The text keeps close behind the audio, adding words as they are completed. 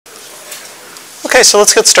Okay, so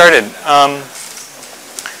let's get started.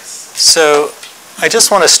 So I just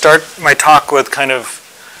want to start my talk with kind of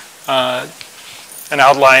an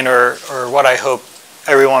outline or what I hope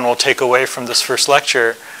everyone will take away from this first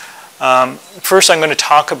lecture. First, I'm going to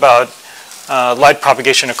talk about light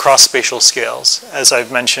propagation across spatial scales. As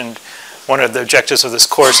I've mentioned, one of the objectives of this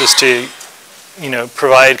course is to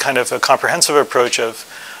provide kind of a comprehensive approach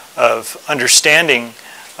of understanding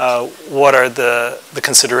what are the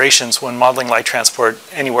considerations when modeling light transport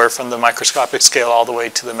anywhere from the microscopic scale all the way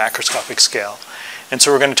to the macroscopic scale. And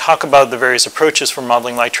so we're going to talk about the various approaches for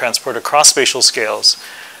modeling light transport across spatial scales,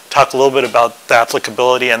 talk a little bit about the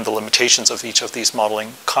applicability and the limitations of each of these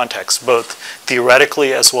modeling contexts, both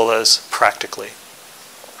theoretically as well as practically.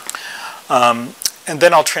 And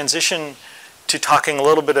then I'll transition to talking a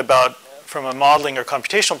little bit about, from a modeling or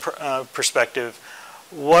computational perspective,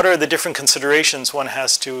 what are the different considerations one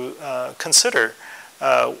has to consider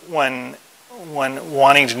when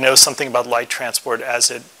wanting to know something about light transport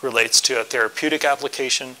as it relates to a therapeutic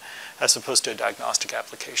application as opposed to a diagnostic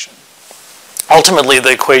application. Ultimately,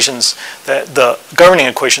 the equations, the governing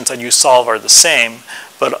equations that you solve are the same,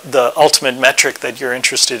 but the ultimate metric that you're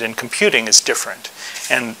interested in computing is different,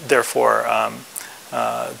 and therefore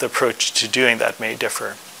the approach to doing that may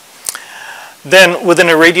differ. Then within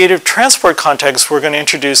a radiative transport context, we're going to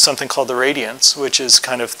introduce something called the radiance, which is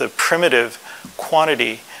kind of the primitive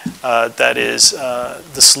quantity that is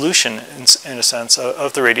the solution, in a sense,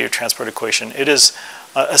 of the radiative transport equation. It is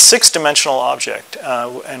a six-dimensional object,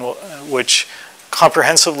 which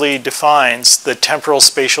comprehensively defines the temporal,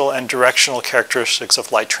 spatial, and directional characteristics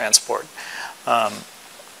of light transport.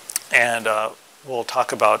 And we'll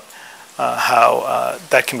talk about how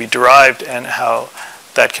that can be derived and how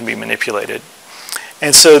that can be manipulated.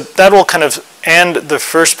 And so that will kind of end the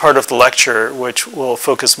first part of the lecture, which will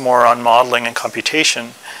focus more on modeling and computation.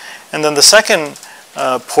 And then the second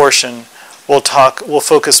portion will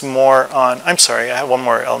focus more on, I'm sorry, I have one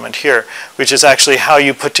more element here, which is actually how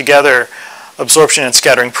you put together absorption and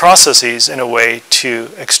scattering processes in a way to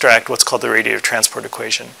extract what's called the radiative transport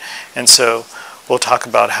equation. And so we'll talk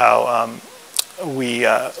about how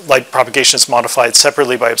light propagation is modified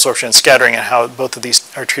separately by absorption and scattering and how both of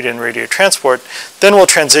these are treated in radiative transport. Then we'll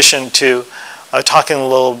transition to talking a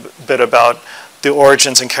little bit about the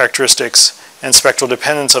origins and characteristics and spectral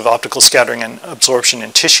dependence of optical scattering and absorption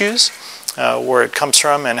in tissues, where it comes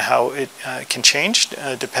from and how it can change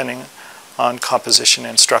depending on composition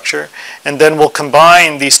and structure. And then we'll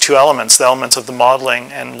combine these two elements, the elements of the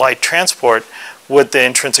modeling and light transport, with the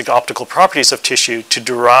intrinsic optical properties of tissue to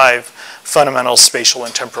derive fundamental spatial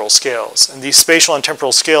and temporal scales. And these spatial and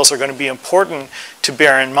temporal scales are going to be important to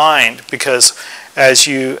bear in mind because as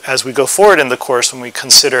we go forward in the course, when we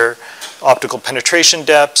consider optical penetration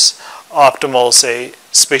depths, optimal, say,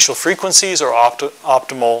 spatial frequencies or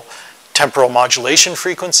optimal temporal modulation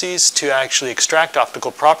frequencies to actually extract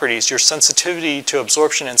optical properties, your sensitivity to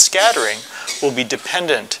absorption and scattering will be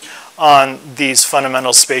dependent on these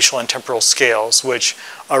fundamental spatial and temporal scales, which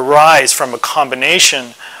arise from a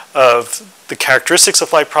combination of the characteristics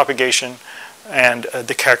of light propagation and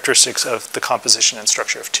the characteristics of the composition and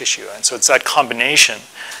structure of tissue. And so it's that combination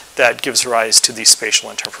that gives rise to these spatial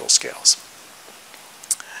and temporal scales.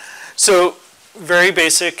 So very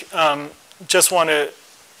basic, just want to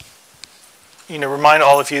remind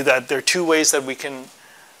all of you that there are two ways that we can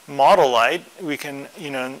model light. We can,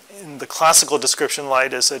 in the classical description,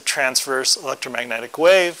 light is a transverse electromagnetic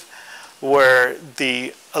wave where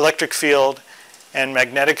the electric field and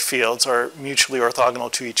magnetic fields are mutually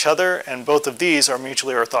orthogonal to each other, and both of these are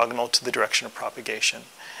mutually orthogonal to the direction of propagation.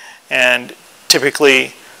 And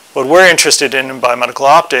typically, what we're interested in biomedical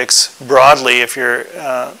optics, broadly, if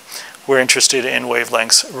we're interested in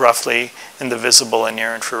wavelengths roughly in the visible and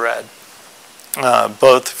near infrared,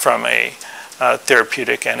 both from a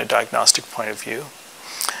therapeutic and a diagnostic point of view.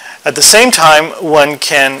 At the same time, one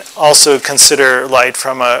can also consider light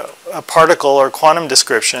from a particle or quantum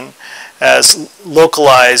description as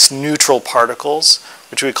localized neutral particles,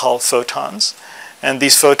 which we call photons. And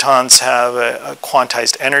these photons have a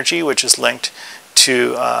quantized energy, which is linked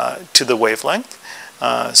to the wavelength.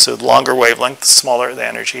 So the longer wavelength, the smaller the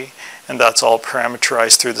energy. And that's all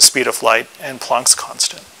parameterized through the speed of light and Planck's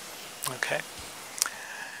constant. Okay.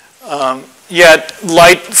 Yet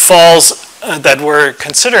light falls that we're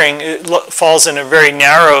considering, it falls in a very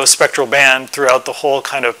narrow spectral band throughout the whole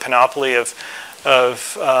kind of panoply of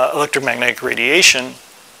electromagnetic radiation.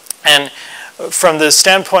 And from the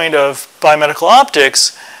standpoint of biomedical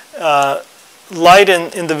optics, light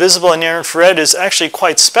in the visible and near infrared is actually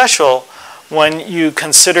quite special when you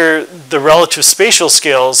consider the relative spatial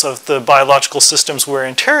scales of the biological systems we're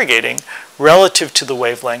interrogating relative to the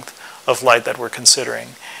wavelength of light that we're considering.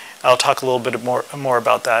 I'll talk a little bit more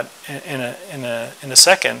about that in a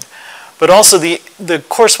second. But also the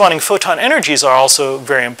corresponding photon energies are also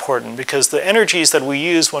very important, because the energies that we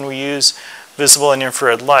use when we use visible and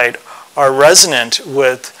infrared light are resonant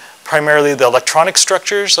with primarily the electronic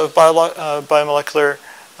structures of biomolecular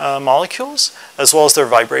molecules, as well as their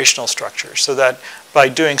vibrational structures. So that by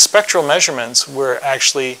doing spectral measurements, we're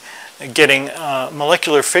actually getting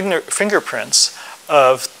molecular fingerprints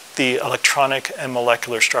of the electronic and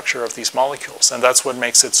molecular structure of these molecules. And that's what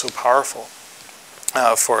makes it so powerful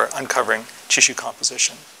for uncovering tissue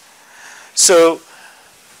composition. So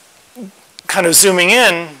kind of zooming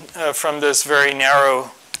in from this very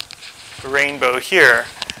narrow rainbow here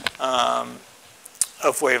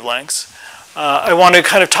of wavelengths, I want to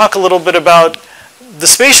kind of talk a little bit about the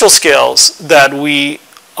spatial scales that we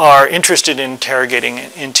are interested in interrogating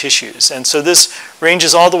in tissues. And so this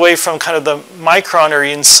ranges all the way from kind of the micron or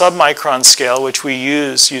even submicron scale, which we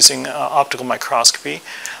use using optical microscopy,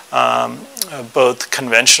 both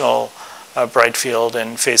conventional bright field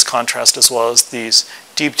and phase contrast, as well as these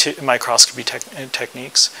deep microscopy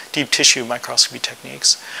techniques, deep tissue microscopy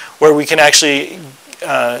techniques, where we can actually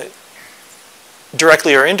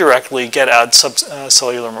directly or indirectly get at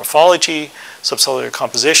subcellular morphology, subcellular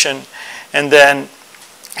composition, and then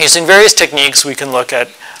using various techniques, we can look at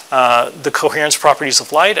the coherence properties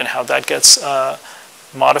of light and how that gets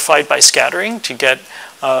modified by scattering to get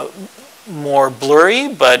more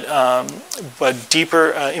blurry but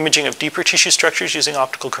deeper imaging of deeper tissue structures using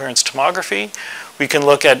optical coherence tomography. We can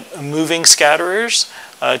look at moving scatterers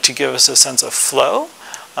to give us a sense of flow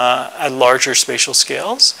at larger spatial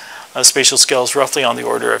scales. Spatial scales roughly on the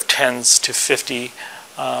order of 10s to 50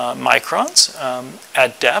 microns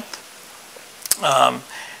at depth.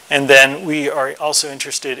 And then we are also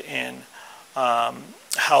interested in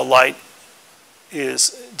how light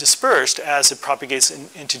is dispersed as it propagates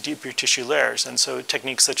into deeper tissue layers. And so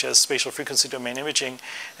techniques such as spatial frequency domain imaging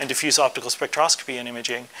and diffuse optical spectroscopy and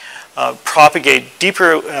imaging propagate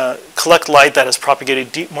deeper, collect light that is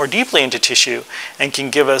propagated more deeply into tissue and can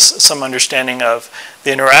give us some understanding of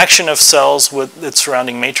the interaction of cells with its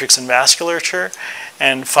surrounding matrix and vasculature.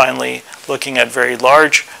 And finally, looking at very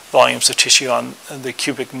large volumes of tissue on the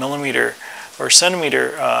cubic millimeter or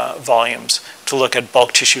centimeter volumes to look at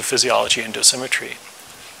bulk tissue physiology and dosimetry.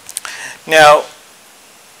 Now,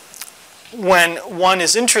 when one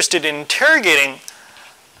is interested in interrogating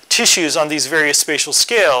tissues on these various spatial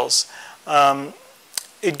scales,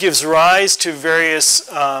 it gives rise to various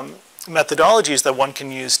methodologies that one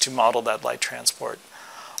can use to model that light transport.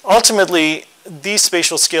 Ultimately, these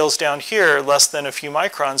spatial scales down here, less than a few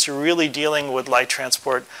microns, you're really dealing with light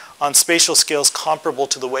transport on spatial scales comparable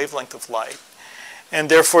to the wavelength of light. And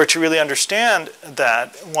therefore, to really understand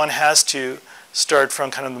that, one has to start from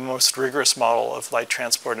kind of the most rigorous model of light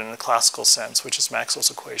transport in a classical sense, which is Maxwell's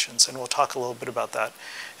equations. And we'll talk a little bit about that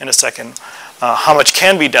in a second, how much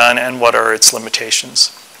can be done and what are its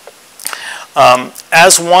limitations.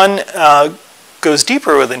 As one goes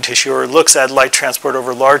deeper within tissue or looks at light transport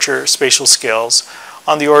over larger spatial scales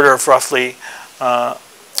on the order of roughly a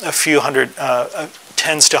few hundred,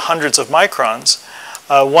 tens to hundreds of microns,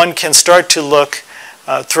 one can start to look,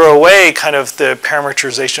 throw away kind of the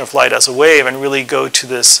parameterization of light as a wave and really go to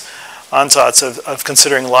this ansatz of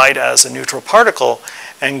considering light as a neutral particle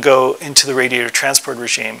and go into the radiator transport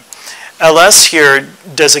regime. LS here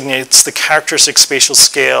designates the characteristic spatial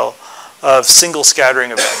scale of single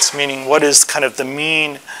scattering events, meaning what is kind of the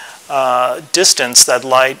mean distance that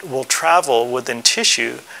light will travel within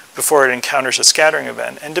tissue before it encounters a scattering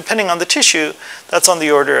event. And depending on the tissue, that's on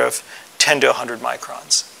the order of 10 to 100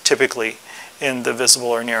 microns, typically in the visible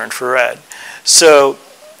or near infrared. So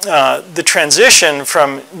the transition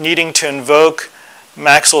from needing to invoke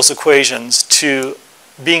Maxwell's equations to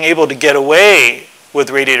being able to get away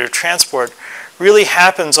with radiator transport really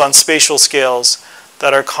happens on spatial scales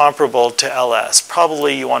that are comparable to LS.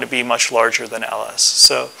 Probably you want to be much larger than LS.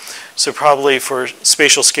 So probably for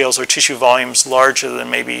spatial scales or tissue volumes larger than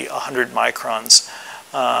maybe 100 microns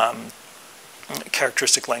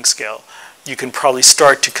characteristic length scale, you can probably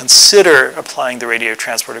start to consider applying the radiator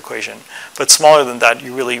transport equation. But smaller than that,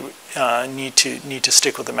 you really need to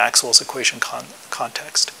stick with the Maxwell's equation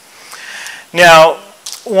context. Now,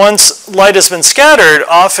 once light has been scattered,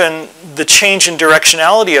 often the change in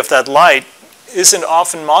directionality of that light isn't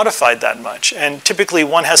often modified that much. And typically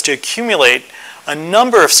one has to accumulate a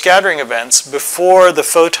number of scattering events before the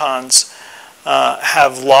photons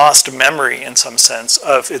have lost memory in some sense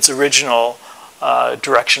of its original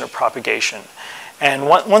direction of propagation. And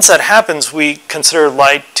once that happens, we consider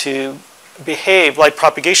light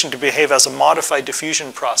propagation to behave as a modified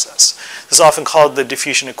diffusion process. This is often called the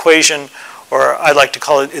diffusion equation, or I like to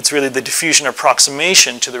call it, it's really the diffusion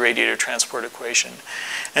approximation to the radiative transport equation.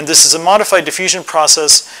 And this is a modified diffusion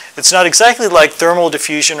process. It's not exactly like thermal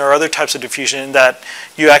diffusion or other types of diffusion in that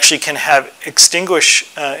you actually can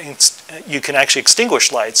extinguish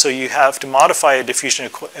light. So you have to modify a diffusion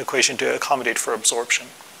equation to accommodate for absorption.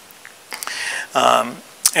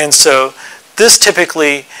 And so this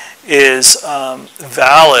typically is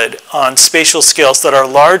valid on spatial scales that are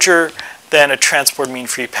larger than a transport mean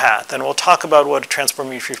free path. And we'll talk about what a transport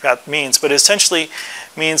mean free path means, but it essentially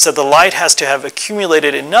means that the light has to have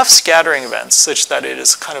accumulated enough scattering events such that it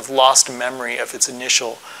has kind of lost memory of its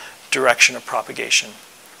initial direction of propagation.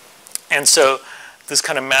 And so this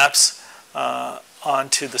kind of maps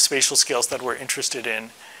onto the spatial scales that we're interested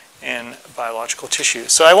in biological tissue.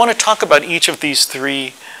 So I want to talk about each of these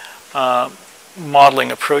three modeling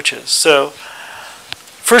approaches. So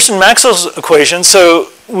first in Maxwell's equation, so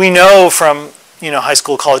we know from high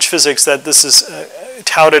school, college physics that this is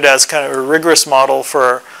touted as kind of a rigorous model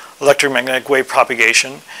for electromagnetic wave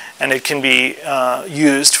propagation, and it can be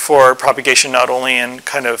used for propagation not only in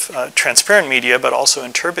kind of transparent media but also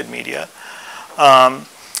in turbid media.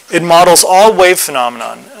 It models all wave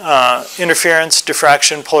phenomenon, interference,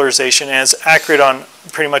 diffraction, polarization, and is accurate on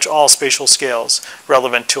pretty much all spatial scales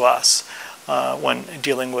relevant to us when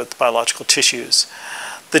dealing with biological tissues.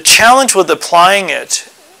 The challenge with applying it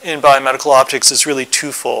in biomedical optics is really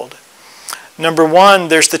twofold. Number one,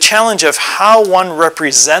 there's the challenge of how one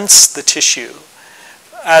represents the tissue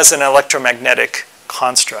as an electromagnetic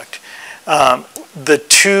construct. The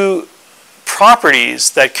two properties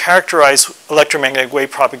that characterize electromagnetic wave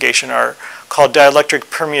propagation are called dielectric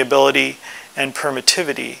permeability and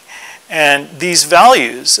permittivity. And these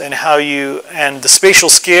values and the spatial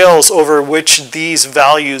scales over which these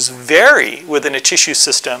values vary within a tissue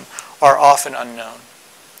system are often unknown.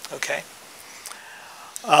 Okay?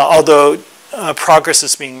 Although progress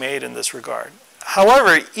is being made in this regard.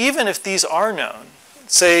 However, even if these are known,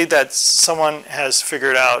 say that someone has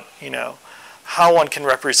figured out, how one can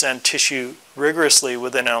represent tissue rigorously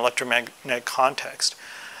within an electromagnetic context,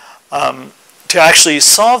 to actually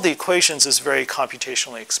solve the equations is very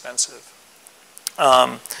computationally expensive.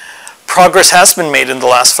 Progress has been made in the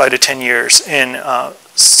last 5 to 10 years in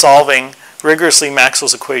solving rigorously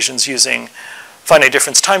Maxwell's equations using finite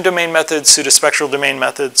difference time domain methods, pseudospectral domain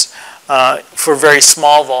methods, for very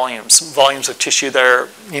small volumes of tissue that are,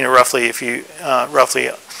 roughly 50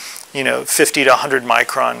 to 100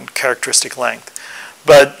 micron characteristic length.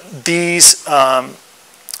 But these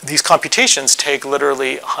computations take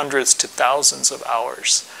literally hundreds to thousands of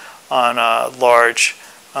hours on large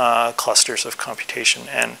clusters of computation.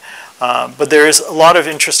 But there is a lot of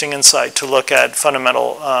interesting insight to look at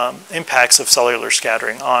fundamental impacts of cellular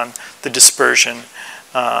scattering on the dispersion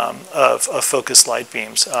of focused light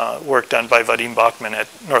beams, work done by Vadim Bachman at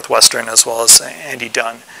Northwestern as well as Andy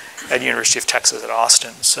Dunn at University of Texas at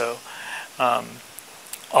Austin. So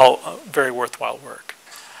all very worthwhile work.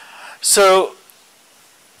 So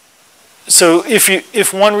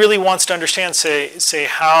if one really wants to understand, say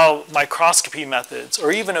how microscopy methods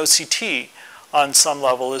or even OCT on some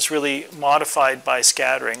level is really modified by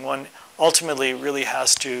scattering, one ultimately really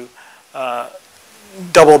has to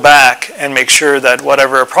double back and make sure that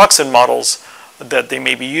whatever approximate models that they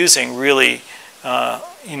may be using really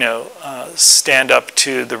stand up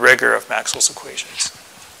to the rigor of Maxwell's equations.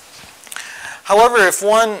 However, if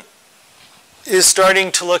one is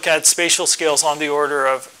starting to look at spatial scales on the order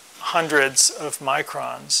of hundreds of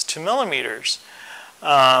microns to millimeters,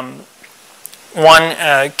 one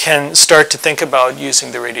can start to think about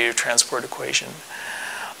using the radiative transport equation.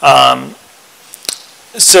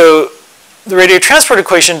 So the radiative transport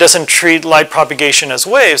equation doesn't treat light propagation as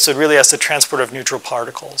waves, so it really has the transport of neutral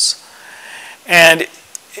particles. And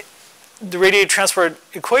the radiative transport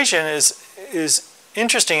equation is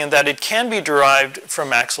interesting in that it can be derived from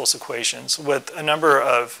Maxwell's equations with a number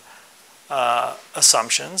of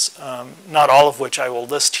assumptions, not all of which I will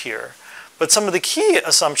list here. But some of the key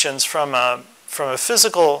assumptions from a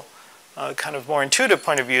physical kind of more intuitive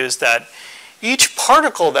point of view is that each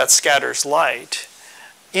particle that scatters light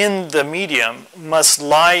in the medium must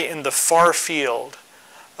lie in the far field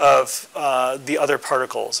of the other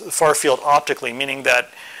particles, far field optically, meaning that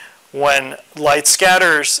when light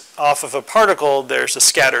scatters off of a particle, there's a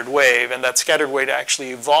scattered wave, and that scattered wave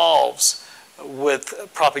actually evolves with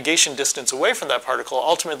propagation distance away from that particle,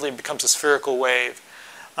 ultimately becomes a spherical wave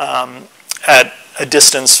at a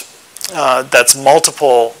distance that's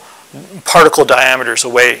multiple particle diameters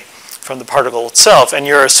away from the particle itself, and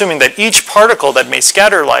you're assuming that each particle that may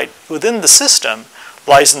scatter light within the system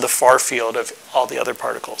lies in the far field of all the other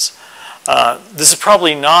particles. This is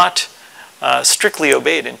probably not strictly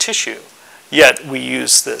obeyed in tissue, yet we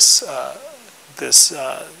use this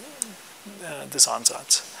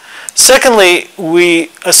ansatz. Secondly,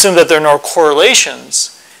 we assume that there are no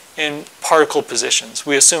correlations in particle positions.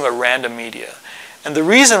 We assume a random media. And the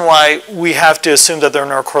reason why we have to assume that there are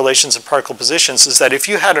no correlations in particle positions is that if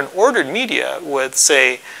you had an ordered media with,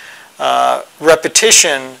 say,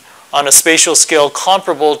 repetition on a spatial scale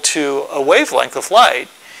comparable to a wavelength of light,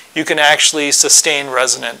 you can actually sustain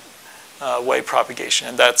resonant wave propagation,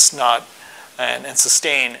 and that's not, and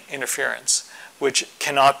sustain interference, which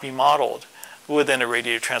cannot be modeled within a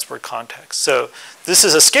radiative transport context. So this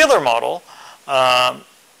is a scalar model,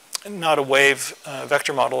 not a wave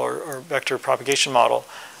vector model or vector propagation model,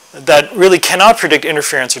 that really cannot predict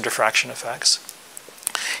interference or diffraction effects.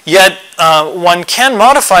 Yet one can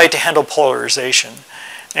modify it to handle polarization.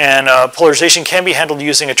 And polarization can be handled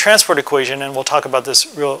using a transport equation, and we'll talk about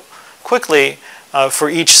this real quickly, for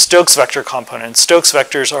each Stokes vector component. Stokes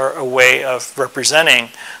vectors are a way of representing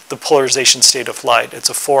the polarization state of light. It's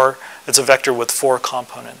a vector with 4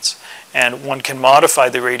 components. And one can modify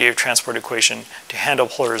the radiative transport equation to handle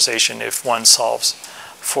polarization if one solves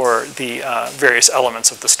for the various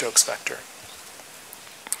elements of the Stokes vector.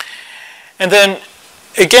 And then,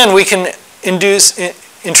 again, we can introduce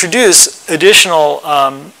additional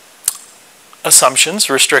assumptions,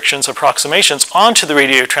 restrictions, approximations onto the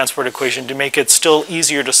radiative transport equation to make it still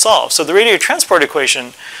easier to solve. So the radiative transport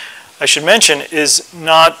equation, I should mention, is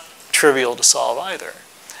not trivial to solve either.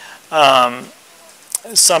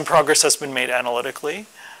 Some progress has been made analytically.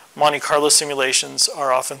 Monte Carlo simulations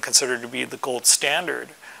are often considered to be the gold standard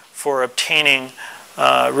for obtaining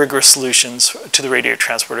rigorous solutions to the radiative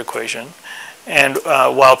transport equation. And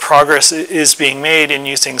while progress is being made in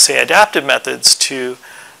using, say, adaptive methods to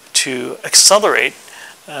accelerate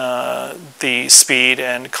the speed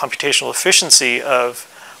and computational efficiency of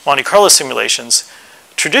Monte Carlo simulations,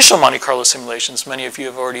 traditional Monte Carlo simulations, many of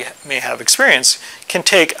you may have experienced, can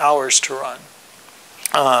take hours to run.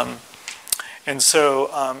 And so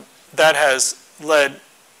that has led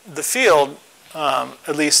the field,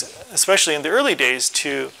 at least especially in the early days,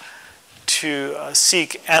 to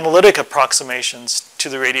seek analytic approximations to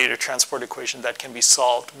the radiative transport equation that can be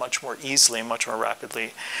solved much more easily and much more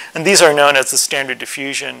rapidly. And these are known as the standard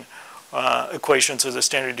diffusion equations, or the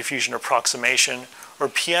standard diffusion approximation, or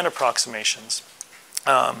PN approximations.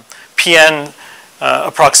 PN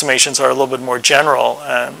approximations are a little bit more general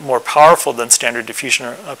and more powerful than standard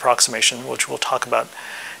diffusion approximation, which we'll talk about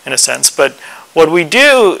in a sense. But what we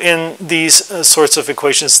do in these sorts of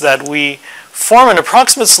equations is that we form an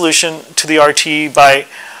approximate solution to the RTE by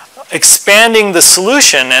expanding the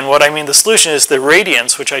solution. And what I mean the solution is the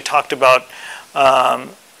radiance, which I talked about,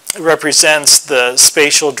 represents the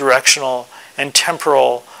spatial, directional, and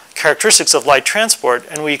temporal characteristics of light transport.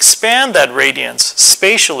 And we expand that radiance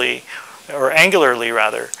spatially, or angularly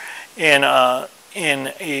rather, in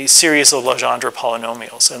a series of Legendre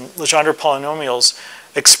polynomials. And Legendre polynomials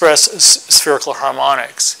express spherical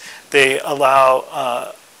harmonics. They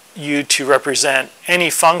allow you to represent any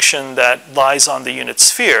function that lies on the unit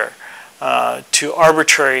sphere to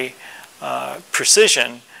arbitrary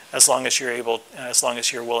precision, as long as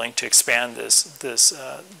you're willing to expand this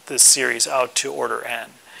series out to order n.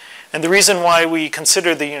 And the reason why we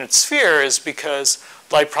consider the unit sphere is because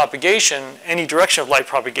light propagation, any direction of light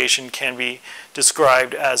propagation, can be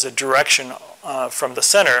described as a direction from the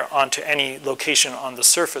center onto any location on the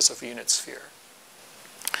surface of a unit sphere.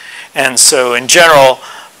 And so in general,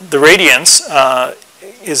 the radiance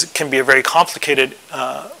can be a very complicated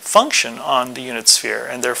function on the unit sphere,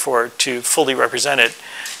 and therefore to fully represent it,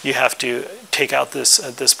 you have to take out this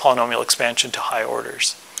polynomial expansion to high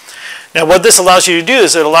orders. Now what this allows you to do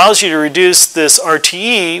is it allows you to reduce this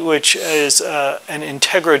RTE, which is an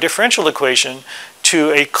integral differential equation,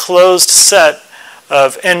 to a closed set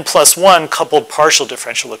of n+1 coupled partial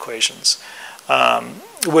differential equations,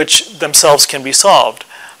 which themselves can be solved.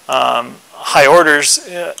 High orders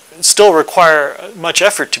still require much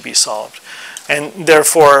effort to be solved. And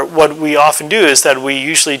therefore, what we often do is that we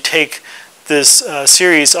usually take this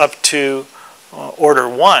series up to order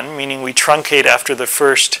 1, meaning we truncate after the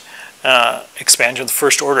first expansion, the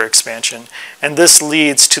first order expansion. And this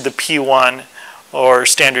leads to the P1, or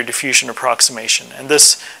standard diffusion approximation. And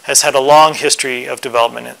this has had a long history of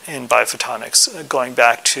development in biophotonics, going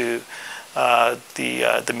back to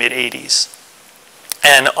the mid-'80s.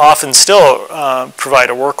 And often still provide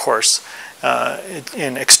a workhorse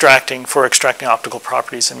in extracting optical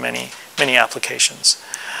properties in many applications.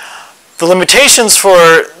 The limitations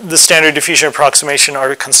for the standard diffusion approximation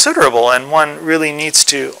are considerable, and one really needs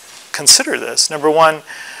to consider this. Number one,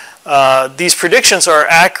 these predictions are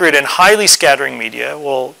accurate in highly scattering media.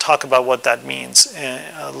 We'll talk about what that means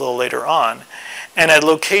a little later on. And at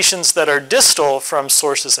locations that are distal from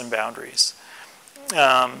sources and boundaries.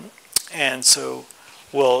 And so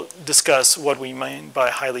we'll discuss what we mean by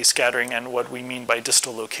highly scattering and what we mean by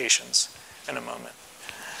distal locations in a moment.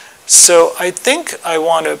 So I think I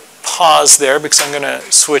want to pause there because I'm going to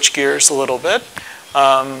switch gears a little bit.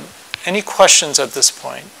 Any questions at this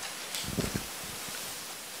point?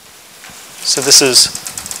 So this is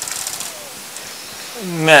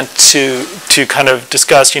meant to kind of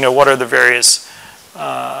discuss, what are the various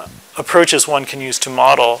approaches one can use to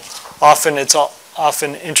model. Often it's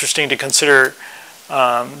often interesting to consider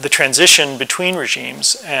the transition between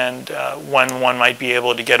regimes and when one might be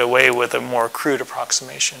able to get away with a more crude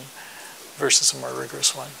approximation versus a more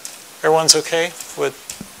rigorous one. Everyone's okay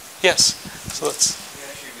with? Yes. So let's. Can you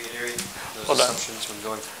actually reiterate those Hold on. assumptions when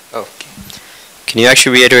going? Oh. Can you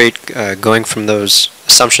actually reiterate going from those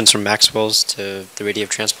assumptions from Maxwell's to the radiative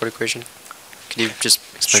transport equation? Could you just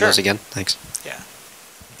explain those again? Thanks. Yeah.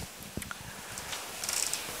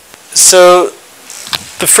 So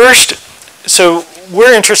the first, so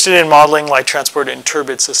we're interested in modeling light transport in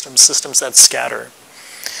turbid systems, systems that scatter.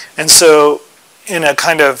 And so in a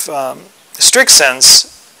kind of strict sense,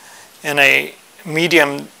 in a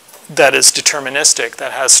medium that is deterministic,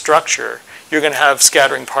 that has structure, you're going to have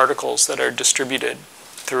scattering particles that are distributed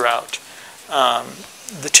throughout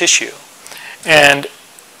the tissue. And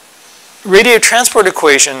radiative transport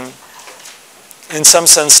equation, in some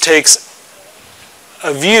sense, takes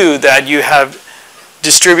a view that you have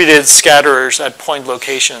distributed scatterers at point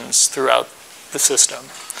locations throughout the system.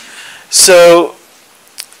 So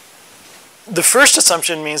the first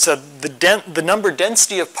assumption means that the number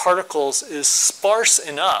density of particles is sparse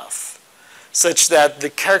enough such that the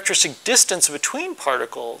characteristic distance between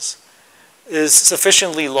particles is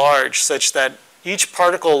sufficiently large such that each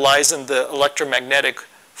particle lies in the electromagnetic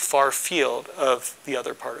far field of the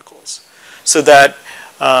other particles. So that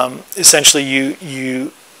essentially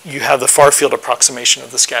you have the far field approximation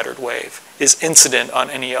of the scattered wave is incident on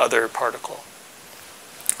any other particle.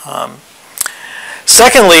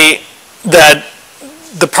 Secondly, that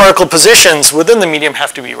the particle positions within the medium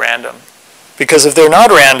have to be random. Because if they're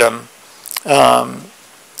not random,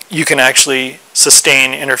 you can actually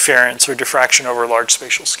sustain interference or diffraction over large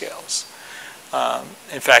spatial scales.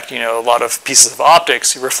 In fact, a lot of pieces of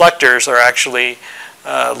optics, reflectors, are actually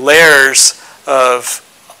layers of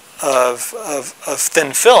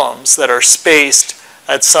thin films that are spaced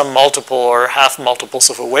at some multiple or half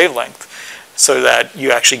multiples of a wavelength so that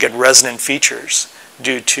you actually get resonant features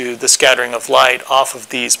due to the scattering of light off of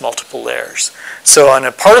these multiple layers. So on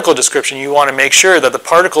a particle description, you want to make sure that the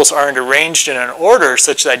particles aren't arranged in an order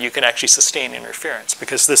such that you can actually sustain interference,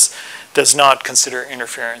 because this does not consider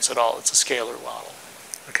interference at all. It's a scalar model.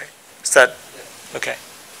 Okay. Is that okay?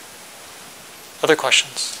 Other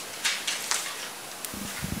questions?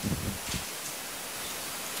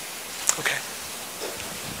 Okay.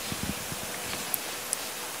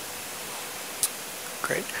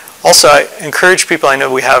 Great. Also, I encourage people, I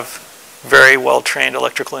know we have very well-trained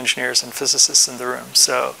electrical engineers and physicists in the room.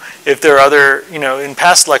 So if there are other, in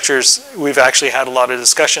past lectures, we've actually had a lot of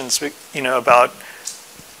discussions, about,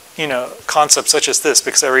 concepts such as this,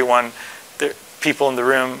 because people in the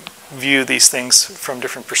room view these things from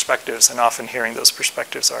different perspectives, and often hearing those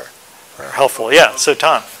perspectives are helpful. Yeah, so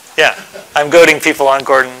Tom. Yeah, I'm goading people on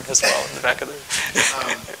Gordon as well in the back of the room.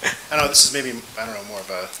 I know this is maybe, more of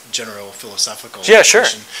a general philosophical question.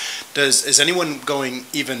 Sure. Is anyone going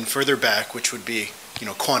even further back, which would be,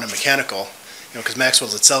 quantum mechanical, because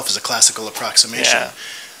Maxwell's itself is a classical approximation. Yeah.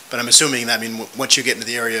 But I'm assuming that, once you get into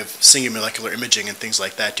the area of singular molecular imaging and things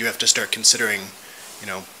like that, you have to start considering,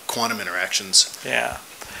 quantum interactions. Yeah.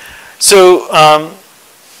 So,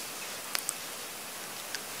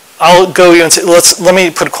 I'll go and say, let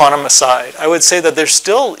me put quantum aside. I would say that there's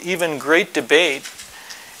still even great debate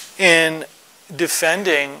in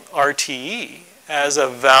defending RTE as a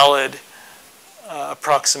valid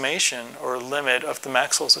approximation or limit of the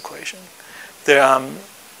Maxwell's equation.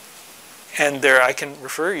 And I can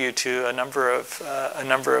refer you to a number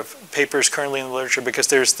of papers currently in the literature, because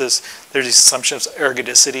there's these assumptions of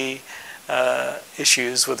ergodicity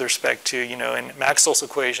issues with respect to, in Maxwell's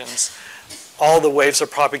equations, all the waves are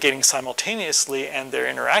propagating simultaneously and they're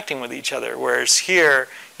interacting with each other. Whereas here,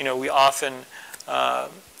 we often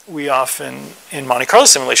in Monte Carlo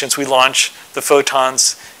simulations, we launch the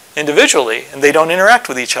photons individually, and they don't interact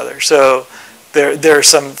with each other. So there are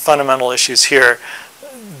some fundamental issues here.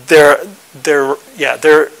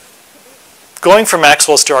 Going from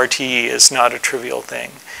Maxwell's to RTE is not a trivial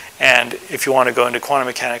thing. And if you want to go into quantum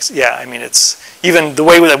mechanics, yeah, I mean, it's even the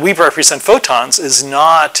way that we represent photons is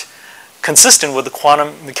not consistent with the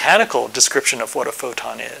quantum mechanical description of what a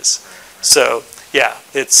photon is. So yeah,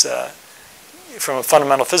 it's from a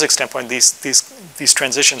fundamental physics standpoint, these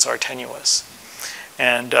transitions are tenuous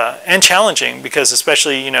and challenging, because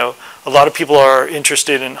especially, you know, a lot of people are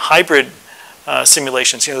interested in hybrid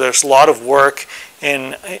simulations. You know, there's a lot of work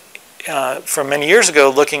in from many years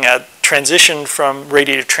ago looking at transition from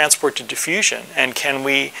radiative transport to diffusion, and can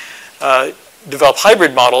we develop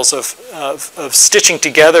hybrid models of stitching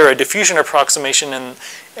together a diffusion approximation and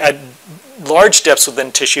at large depths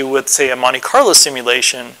within tissue with, say, a Monte Carlo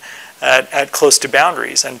simulation at close to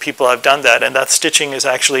boundaries. And people have done that, and that stitching is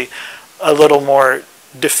actually a little more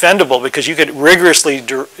defendable, because you could rigorously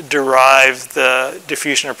derive the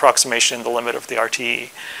diffusion approximation in the limit of the RTE.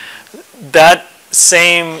 That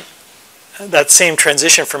same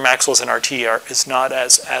transition from Maxwell's and RTE is not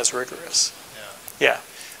as rigorous. Yeah.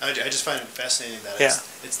 I just find it fascinating that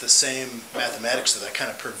it's the same mathematics that kind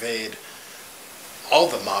of pervade all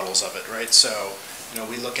the models of it, right? So, you know,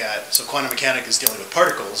 we look at, so quantum mechanics is dealing with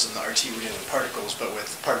particles, and the RT we're dealing with particles, but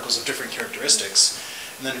with particles of different characteristics.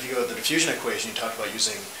 And then if you go to the diffusion equation, you talk about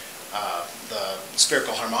using the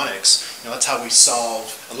spherical harmonics. You know, that's how we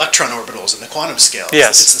solve electron orbitals in the quantum scale.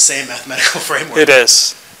 Yes. It's the same mathematical framework.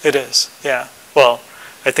 It is, yeah. Well,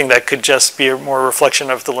 I think that could just be a more reflection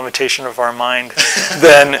of the limitation of our mind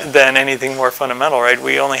than anything more fundamental, right?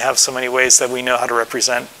 We only have so many ways that we know how to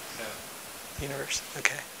represent the universe.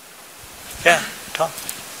 Okay. Yeah, Tom.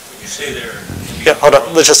 When you say there... Yeah, hold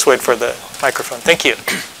on. Let's just wait for the microphone. Thank you.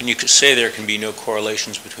 When you say there can be no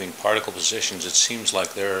correlations between particle positions, it seems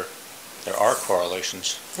like there are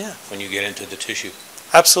correlations when you get into the tissue.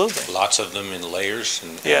 Absolutely. Lots of them in layers.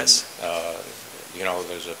 And, yes. And, you know,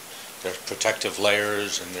 there's protective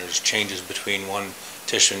layers, and there's changes between one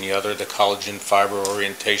tissue and the other. The collagen fiber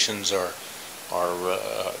orientations are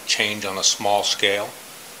change on a small scale.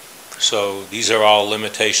 So these are all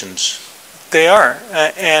limitations. They are,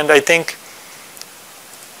 and I think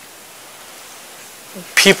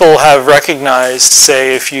people have recognized,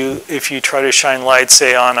 say, if you try to shine light,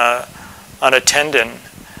 say, on a tendon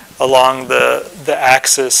along the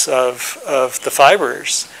axis of the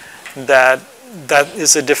fibers, that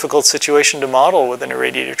is a difficult situation to model within a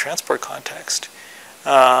radiative transport context.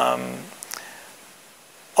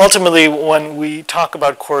 Ultimately, when we talk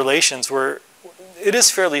about correlations, it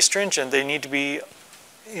is fairly stringent. They need to be,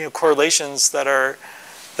 you know, correlations that are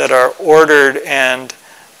ordered and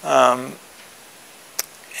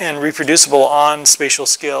reproducible on spatial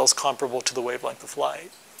scales comparable to the wavelength of light.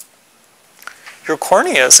 Your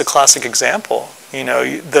cornea is a classic example. You know,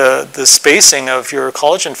 the spacing of your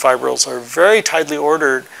collagen fibrils are very tightly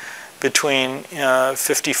ordered between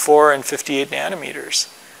 54 and 58 nanometers.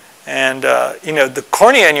 And you know, the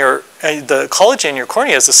cornea in the collagen in your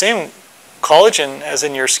cornea is the same collagen as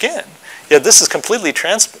in your skin. Yet this is completely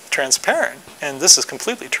transparent, and this is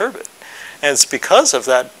completely turbid. And it's because of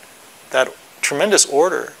that tremendous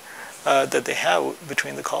order that they have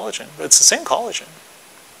between the collagen. But it's the same collagen.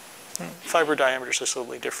 Fiber diameters are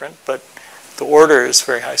slightly different, but the order is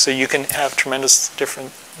very high. So you can have tremendous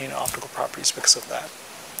different, you know, optical properties because of that.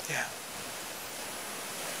 Yeah.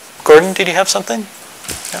 Gordon, did you have something?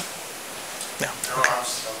 No. No.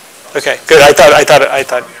 Okay. Good. I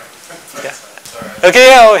thought. Yeah. Okay.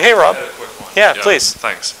 Yeah. Oh, hey, Rob. Yeah, please.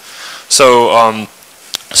 Thanks. So,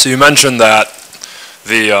 so you mentioned that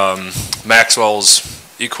the Maxwell's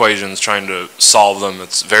equations, trying to solve them,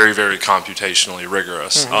 it's very, very computationally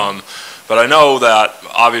rigorous. But I know that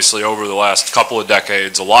obviously over the last couple of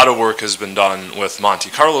decades, a lot of work has been done with Monte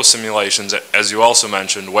Carlo simulations, as you also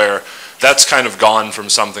mentioned, where that's kind of gone from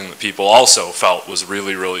something that people also felt was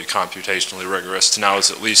really, really computationally rigorous to now it's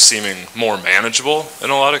at least seeming more manageable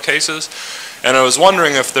in a lot of cases. And I was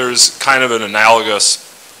wondering if there's kind of an analogous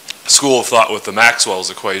school of thought with the Maxwell's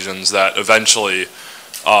equations that eventually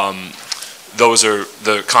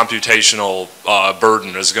the computational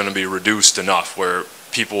burden is going to be reduced enough where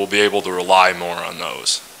people will be able to rely more on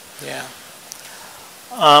those. Yeah.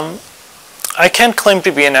 I can't claim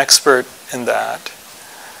to be an expert in that.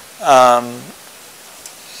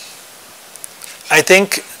 I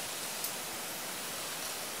think,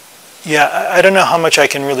 yeah, I don't know how much I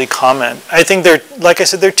can really comment. I think like I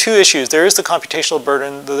said, there are two issues. There is the computational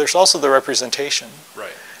burden, but there's also the representation.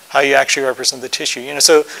 Right. How you actually represent the tissue. You know,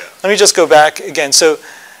 so let me just go back again. So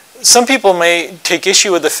some people may take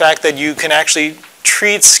issue with the fact that you can actually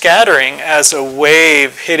treat scattering as a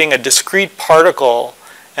wave hitting a discrete particle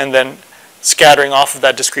and then scattering off of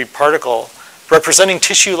that discrete particle, representing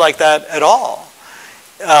tissue like that at all.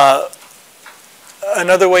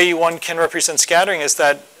 Another way one can represent scattering is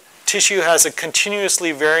that tissue has a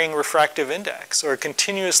continuously varying refractive index or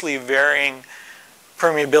continuously varying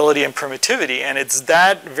permeability and permittivity, and it's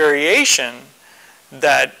that variation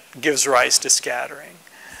that gives rise to scattering.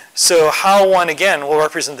 So how one, again, will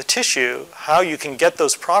represent the tissue, how you can get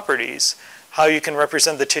those properties, how you can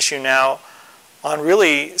represent the tissue now on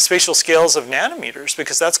really spatial scales of nanometers,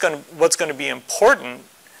 because that's what's going to be important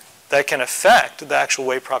that can affect the actual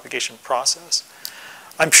wave propagation process.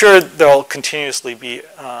 I'm sure there'll continuously be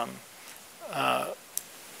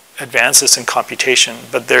advances in computation,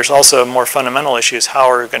 but there's also more fundamental issues. How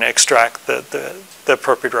are we going to extract the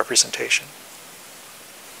appropriate representation?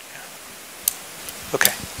 Yeah.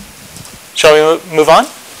 Okay. Shall we move on?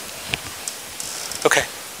 Okay,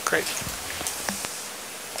 great.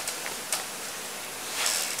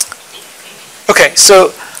 Okay,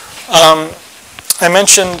 so I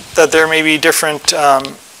mentioned that there may be different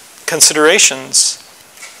considerations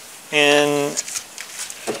in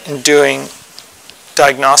doing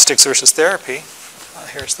diagnostics versus therapy.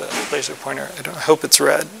 Here's the laser pointer. I hope it's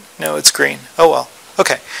red. No, it's green. Oh well.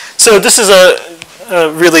 Okay. So this is a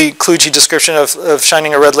really kludgy description of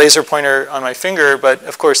shining a red laser pointer on my finger, but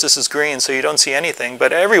of course this is green, so you don't see anything.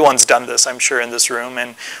 But everyone's done this, I'm sure, in this room.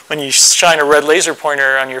 And when you shine a red laser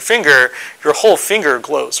pointer on your finger, your whole finger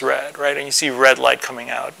glows red, right? And you see red light coming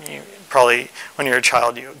out. You probably, when you're a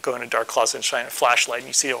child, you go in a dark closet and shine a flashlight, and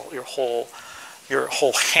you see your whole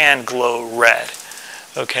hand glow red.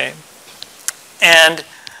 Okay, and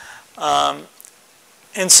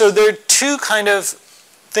so there are two kind of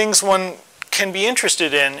things one can be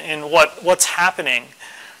interested in what's happening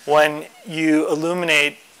when you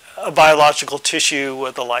illuminate a biological tissue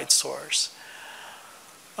with a light source.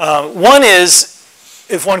 One is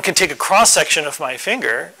if one can take a cross section of my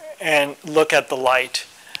finger and look at the light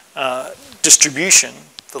distribution,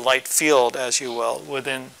 the light field, as you will,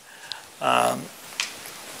 within the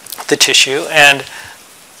tissue, and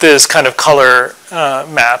this kind of color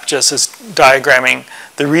map just is diagramming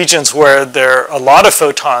the regions where there are a lot of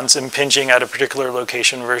photons impinging at a particular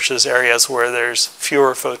location versus areas where there's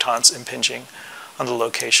fewer photons impinging on the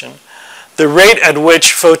location. The rate at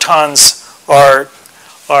which photons are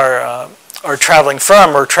traveling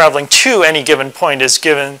from or traveling to any given point is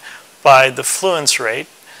given by the fluence rate.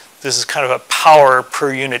 This is kind of a power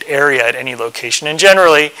per unit area at any location. And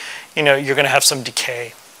generally, you're going to have some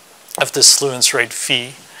decay of this fluence rate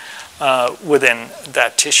phi within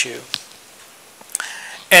that tissue.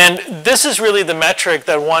 And this is really the metric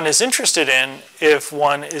that one is interested in if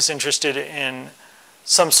one is interested in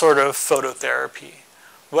some sort of phototherapy.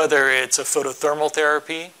 Whether it's a photothermal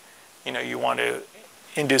therapy, you want to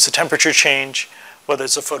induce a temperature change. Whether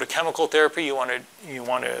it's a photochemical therapy, you want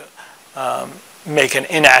to make an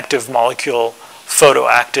inactive molecule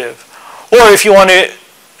photoactive. Or if you want to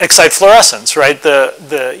excite fluorescence, right?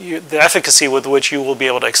 The efficacy with which you will be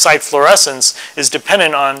able to excite fluorescence is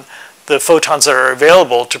dependent on the photons that are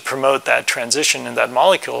available to promote that transition in that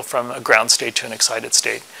molecule from a ground state to an excited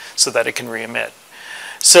state so that it can re-emit.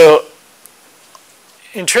 So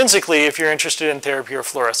intrinsically, if you're interested in therapy or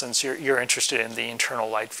fluorescence, you're interested in the internal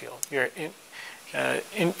light field. You're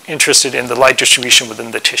interested in the light distribution within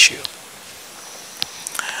the tissue.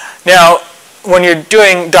 Now, when you're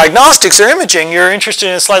doing diagnostics or imaging, you're interested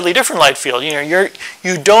in a slightly different light field.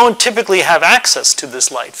 You don't typically have access to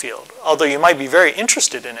this light field, although you might be very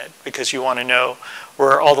interested in it because you want to know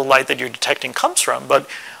where all the light that you're detecting comes from. But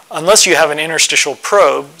unless you have an interstitial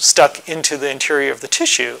probe stuck into the interior of the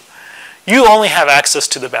tissue, you only have access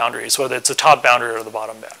to the boundaries, whether it's the top boundary or the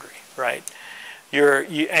bottom boundary, right?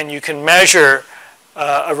 And you can measure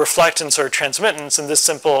a reflectance or a transmittance in this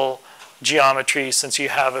simple geometry. Since you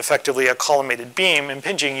have effectively a collimated beam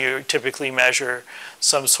impinging, you typically measure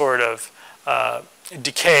some sort of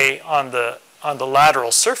decay on the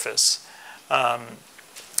lateral surface, either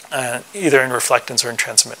in reflectance or in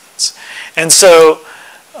transmittance. And so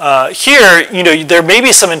here, there may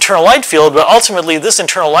be some internal light field, but ultimately this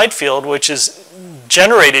internal light field, which is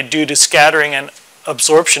generated due to scattering and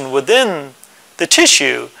absorption within the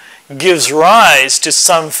tissue, gives rise to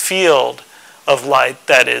some field of light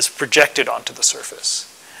that is projected onto the surface.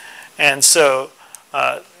 And so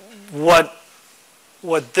what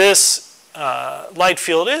this light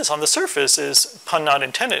field is on the surface is, pun not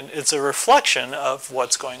intended, it's a reflection of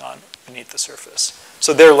what's going on beneath the surface.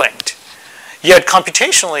 So they're linked. Yet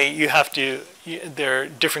computationally, there are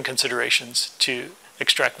different considerations to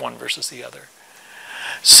extract one versus the other.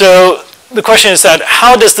 So the question is that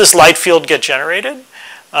how does this light field get generated?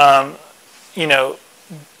 You know,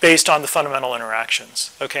 based on the fundamental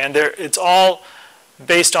interactions. Okay, and it's all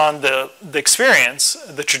based on the experience,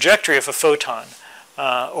 the trajectory of a photon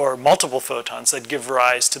or multiple photons that give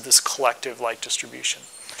rise to this collective light distribution.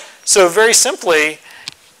 So very simply,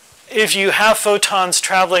 if you have photons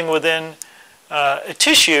traveling within a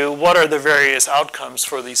tissue, what are the various outcomes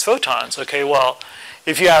for these photons? Okay, well,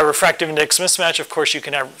 if you have refractive index mismatch, of course you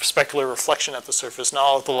can have specular reflection at the surface. Not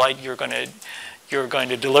all of the light you're going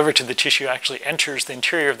to deliver to the tissue actually enters the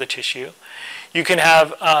interior of the tissue. You can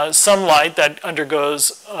have some light that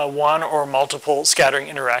undergoes one or multiple scattering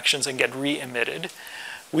interactions and get re-emitted.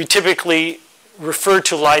 We typically refer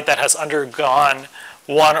to light that has undergone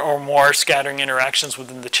one or more scattering interactions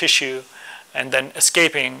within the tissue and then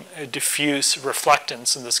escaping a diffuse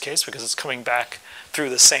reflectance in this case because it's coming back through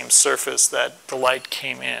the same surface that the light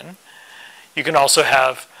came in. You can also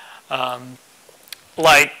have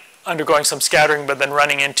light undergoing some scattering but then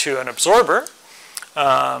running into an absorber.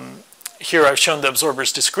 Here I've shown the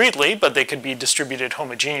absorbers discretely, but they could be distributed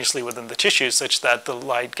homogeneously within the tissue such that the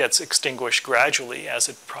light gets extinguished gradually as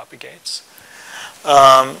it propagates.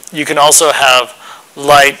 You can also have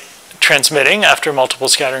light transmitting after multiple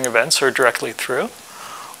scattering events or directly through.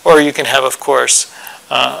 Or you can have, of course,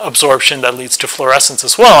 absorption that leads to fluorescence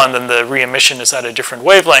as well, and then the re-emission is at a different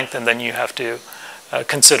wavelength, and then you have to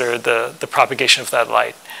consider the propagation of that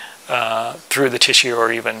light through the tissue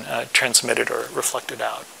or even transmitted or reflected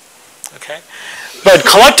out. Okay? But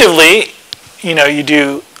collectively, you know, you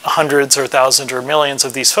do hundreds or thousands or millions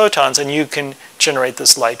of these photons, and you can generate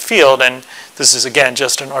this light field. And this is, again,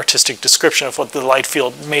 just an artistic description of what the light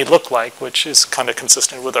field may look like, which is kind of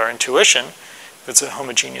consistent with our intuition. It's a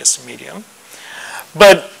homogeneous medium.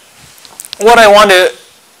 But what I want to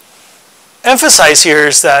emphasize here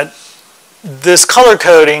is that this color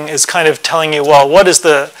coding is kind of telling you, well, what is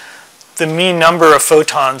the mean number of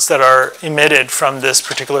photons that are emitted from this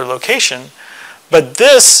particular location? But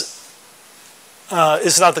this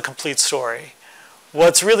is not the complete story.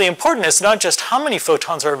 What's really important is not just how many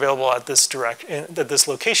photons are available at this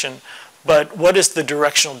location, but what is the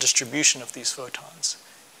directional distribution of these photons?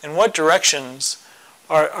 In what directions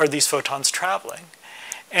are these photons traveling?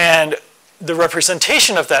 And the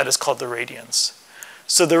representation of that is called the radiance.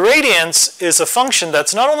 So the radiance is a function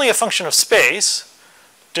that's not only a function of space,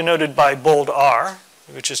 denoted by bold r,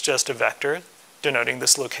 which is just a vector denoting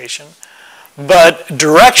this location, but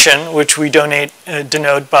direction, which we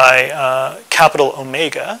denote by capital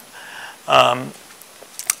omega,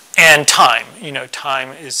 and time. You know,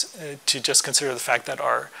 time is to just consider the fact that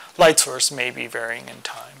our light source may be varying in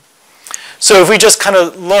time. So if we just kind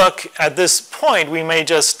of look at this point, we may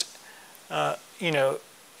just, you know,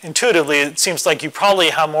 intuitively, it seems like you probably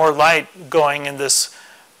have more light going in this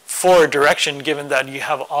forward direction, given that you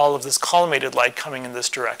have all of this collimated light coming in this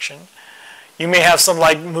direction. You may have some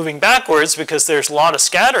light moving backwards because there's a lot of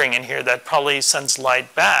scattering in here that probably sends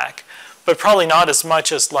light back, but probably not as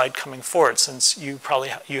much as light coming forward, since you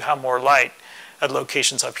have more light at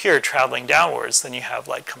locations up here traveling downwards than you have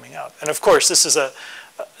light coming up. And of course, this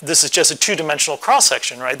is just a two-dimensional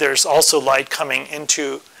cross-section, right? There's also light coming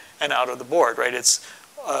into and out of the board, right? It's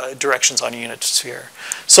directions on a unit sphere.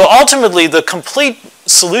 So ultimately, the complete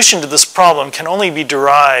solution to this problem can only be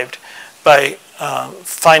derived by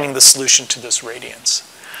finding the solution to this radiance.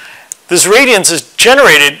 This radiance is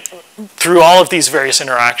generated through all of these various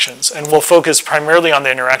interactions, and we'll focus primarily on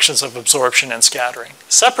the interactions of absorption and scattering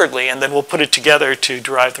separately, and then we'll put it together to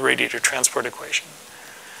derive the radiator transport equation.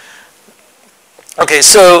 Okay,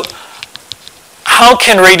 so how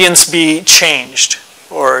can radiance be changed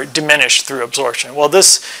or diminished through absorption? Well,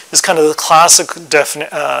 this is kind of the classic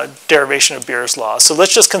derivation of Beer's law. So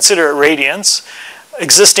let's just consider a radiance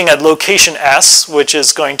existing at location S, which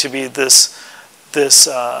is going to be this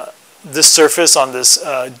surface on this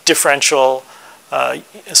differential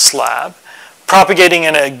slab, propagating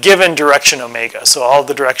in a given direction omega. So all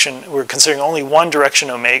the direction, we're considering only one direction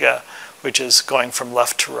omega, which is going from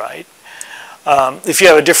left to right. If you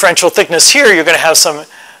have a differential thickness here, you're going to have some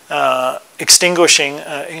extinguishing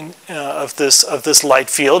of this light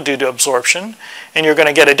field due to absorption, and you're going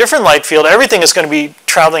to get a different light field. Everything is going to be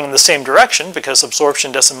traveling in the same direction because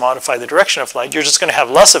absorption doesn't modify the direction of light. You're just going to have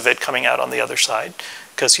less of it coming out on the other side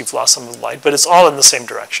because you've lost some of the light, but it's all in the same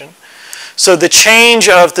direction. So the change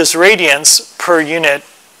of this radiance per unit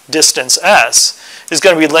distance s is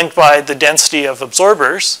going to be linked by the density of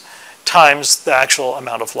absorbers times the actual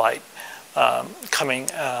amount of light coming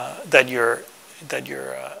that you're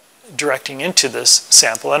directing into this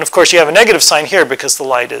sample. And of course, you have a negative sign here because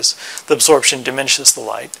the absorption diminishes the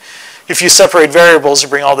light. if you separate variables, you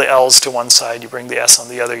bring all the L's to one side, you bring the S on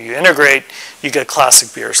the other, you integrate, you get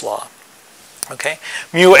classic Beer's law. Okay?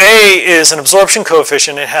 Mu A is an absorption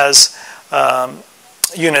coefficient. It has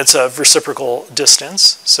units of reciprocal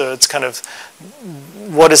distance. So it's kind of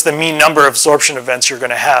what is the mean number of absorption events you're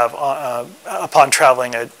going to have upon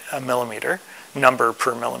traveling a millimeter, number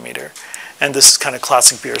per millimeter. And this is kind of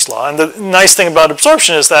classic Beer's law. And the nice thing about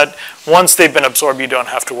absorption is that once they've been absorbed, you don't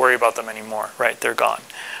have to worry about them anymore, right? They're gone.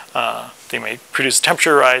 They may produce a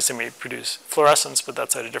temperature rise, they may produce fluorescence, but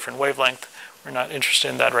that's at a different wavelength. We're not interested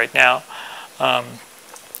in that right now.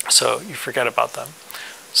 So you forget about them.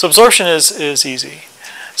 So absorption is easy.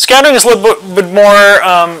 Scattering is a little bit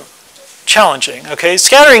more challenging, okay?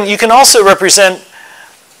 Scattering, you can also represent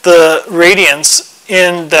the radiance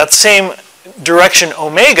in that same direction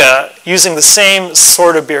omega using the same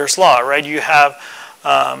sort of Beer's law, right? You have,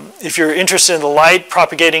 if you're interested in the light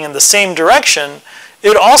propagating in the same direction,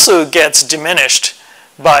 it also gets diminished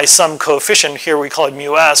by some coefficient. Here we call it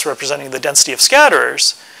mu s, representing the density of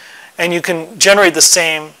scatterers. And you can generate the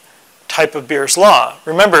same type of Beer's law.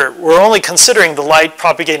 Remember, we're only considering the light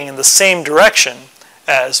propagating in the same direction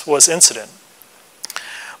as was incident.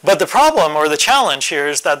 But the problem or the challenge here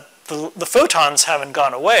is that the photons haven't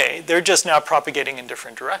gone away. They're just now propagating in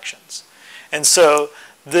different directions. And so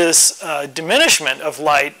this diminishment of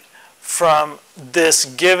light from this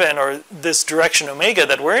given or this direction omega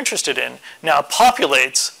that we're interested in now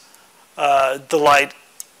populates the light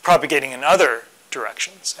propagating in other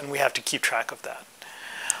directions. And we have to keep track of that.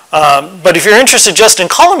 But if you're interested just in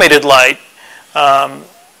collimated light,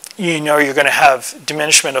 you know you're going to have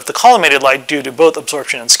diminishment of the collimated light due to both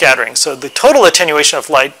absorption and scattering. So the total attenuation of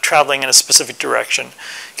light traveling in a specific direction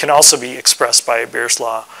can also be expressed by Beer's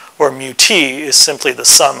law, where mu t is simply the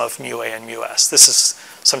sum of mu a and mu s. This is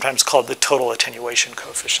sometimes called the total attenuation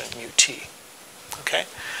coefficient, mu t. Okay?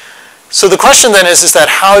 So the question then is that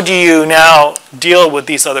how do you now deal with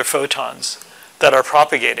these other photons that are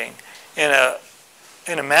propagating in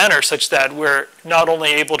a manner such that we're not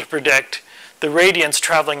only able to predict the radiance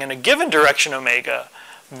traveling in a given direction omega,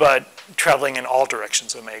 but traveling in all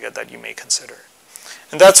directions omega that you may consider.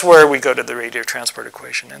 And that's where we go to the radiative transport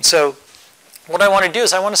equation. And so what I want to do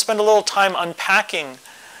is I want to spend a little time unpacking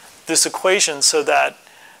this equation so that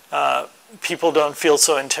people don't feel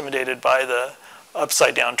so intimidated by the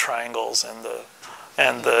upside down triangles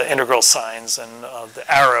and the integral signs and the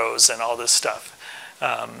arrows and all this stuff.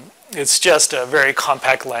 It's just a very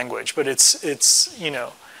compact language, but it's you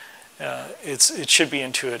know, it should be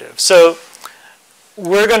intuitive. So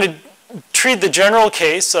we're going to treat the general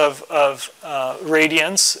case of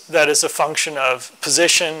radiance that is a function of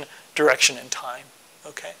position, direction, and time.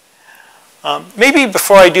 Okay. Maybe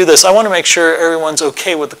before I do this, I want to make sure everyone's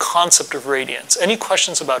okay with the concept of radiance. Any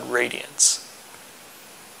questions about radiance?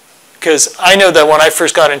 Because I know that when I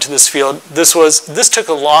first got into this field, this took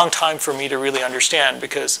a long time for me to really understand,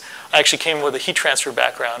 because I actually came with a heat transfer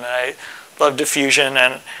background, and I loved diffusion,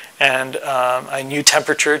 and I knew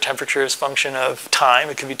temperature. Temperature is a function of time.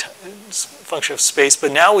 It could be a function of space.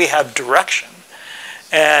 But now we have direction.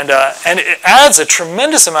 And it adds a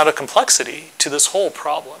tremendous amount of complexity to this whole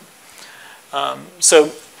problem.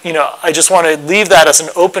 So, you know, I just want to leave that as an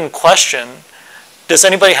open question. Does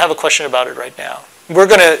anybody have a question about it right now? We're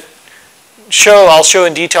going to I'll show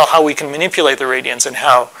in detail how we can manipulate the radiance and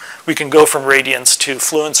how we can go from radiance to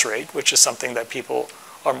fluence rate, which is something that people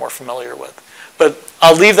are more familiar with. But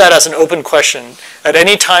I'll leave that as an open question. At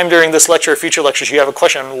any time during this lecture or future lectures you have a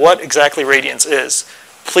question on what exactly radiance is,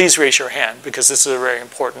 please raise your hand, because this is a very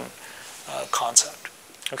important concept.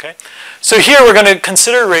 Okay? So here we're going to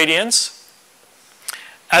consider radiance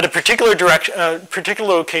at a particular direction, particular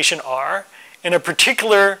location r, in a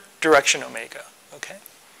particular direction omega. Okay?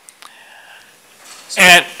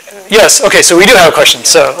 And yes, okay, so we do have a question.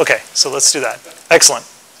 So okay, so let's do that. Excellent.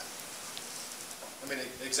 I mean,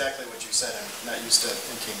 exactly what you said. I'm not used to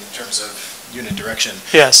thinking in terms of unit direction.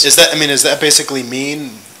 Yes. Is that, I mean, does that basically mean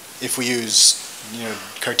if we use, you know,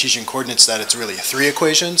 Cartesian coordinates that it's really 3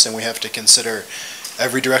 equations and we have to consider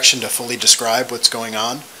every direction to fully describe what's going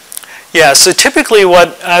on? Yeah, so typically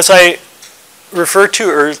what, as I referred to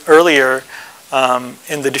earlier,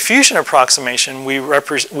 in the diffusion approximation, we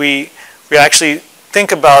actually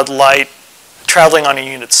think about light traveling on a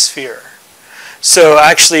unit sphere. So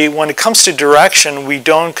actually, when it comes to direction, we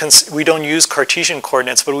don't use Cartesian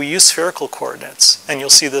coordinates, but we use spherical coordinates, and you'll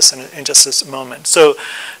see this in just this moment. So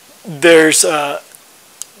there's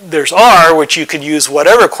R, which you could use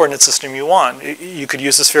whatever coordinate system you want. You could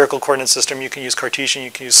use the spherical coordinate system, you can use Cartesian,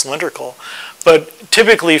 you can use cylindrical. But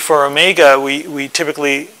typically for omega, we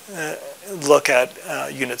typically look at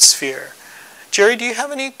unit sphere. Jerry, do you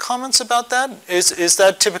have any comments about that? Is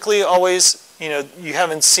that typically always, you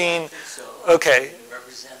haven't seen? So, Okay. you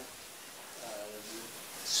represent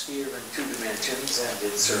the sphere in 2 dimensions and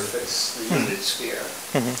its surface, the unit sphere.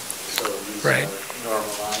 So these Right. are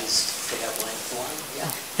normalized to have length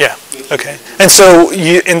 1. Yeah. Okay. And so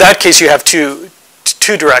in that case, you have two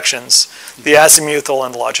directions: the azimuthal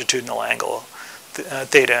and the longitudinal angle,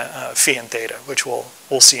 theta, phi, and theta, which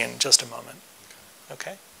we'll see in just a moment.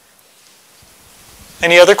 Okay.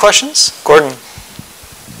 Any other questions, Gordon?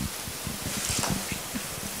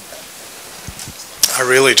 I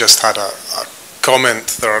really just had a comment.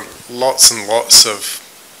 There are lots and lots of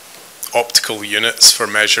optical units for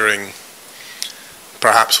measuring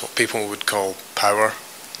perhaps what people would call power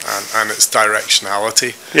and its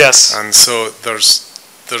directionality. Yes. And so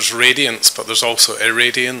there's radiance, but there's also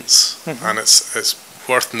irradiance, and it's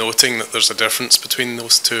worth noting that there's a difference between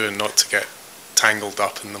those two and not to get tangled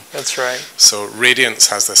up in them. That's right. So radiance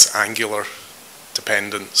has this angular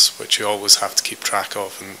dependence, which you always have to keep track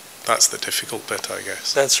of, and that's the difficult bit, I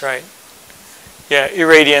guess. That's right. Yeah,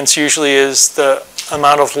 irradiance usually is the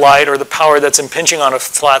amount of light or the power that's impinging on a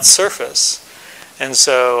flat surface. And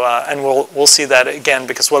so, and we'll see that again,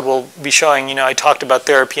 because what we'll be showing, I talked about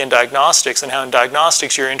therapy and diagnostics, and how in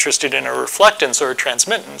diagnostics you're interested in a reflectance or a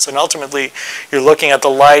transmittance, and ultimately you're looking at the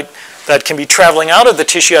light that can be traveling out of the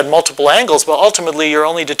tissue at multiple angles, but ultimately you're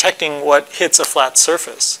only detecting what hits a flat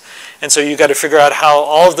surface. And so you've got to figure out how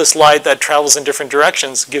all of this light that travels in different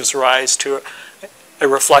directions gives rise to a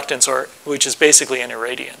reflectance, which is basically an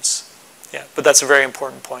irradiance. Yeah, but that's a very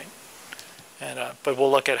important point. And, but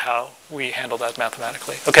we'll look at how we handle that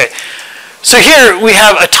mathematically. Okay, so here we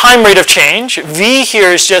have a time rate of change. V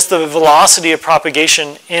here is just the velocity of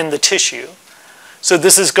propagation in the tissue. So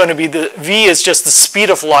this is going to be V is just the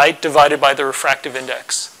speed of light divided by the refractive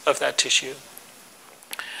index of that tissue,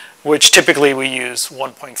 which typically we use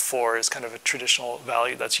 1.4 is kind of a traditional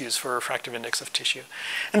value that's used for refractive index of tissue.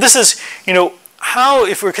 And this is, how,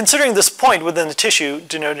 if we're considering this point within the tissue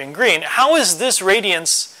denoted in green, how is this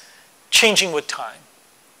radiance changing with time?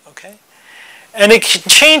 Okay? And it can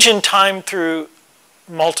change in time through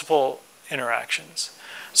multiple interactions.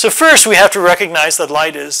 So first we have to recognize that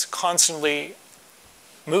light is constantly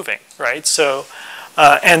moving, right? So,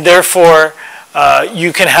 and therefore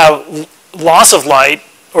you can have loss of light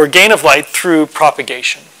or gain of light through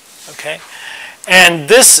propagation, okay? And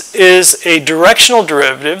this is a directional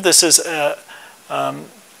derivative. This is the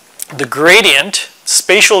gradient,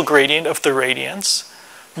 spatial gradient of the radiance,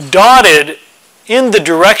 dotted in the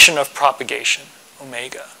direction of propagation,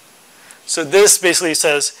 omega. So this basically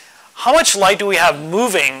says, how much light do we have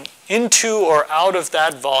moving into or out of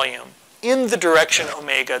that volume in the direction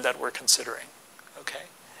omega that we're considering, okay?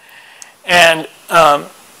 And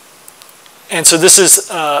so this is,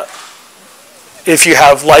 if you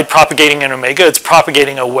have light propagating in omega, it's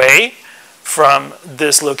propagating away from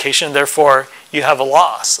this location. Therefore, you have a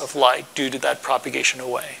loss of light due to that propagation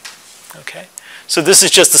away, okay? So this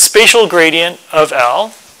is just the spatial gradient of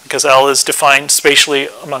L, because L is defined spatially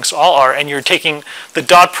amongst all R, and you're taking the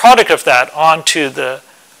dot product of that onto the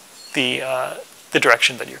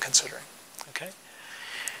direction that you're considering, okay?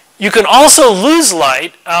 You can also lose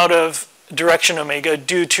light out of direction omega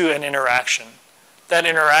due to an interaction. That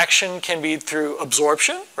interaction can be through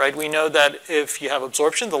absorption, right? We know that if you have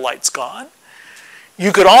absorption, the light's gone.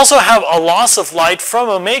 You could also have a loss of light from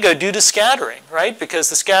omega due to scattering, right? Because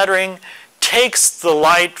the scattering takes the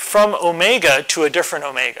light from omega to a different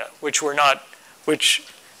omega, which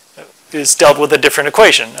is dealt with a different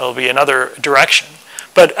equation. It'll be another direction.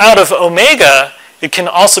 But out of omega, it can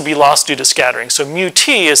also be lost due to scattering. So mu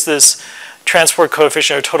t is this transport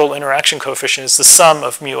coefficient or total interaction coefficient, is the sum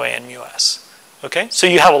of mu a and mu s. Okay, so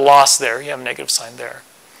you have a loss there, you have a negative sign there.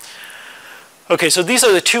 Okay, so these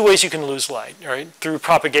are the two ways you can lose light, right? Through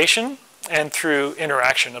propagation and through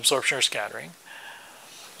interaction, absorption or scattering.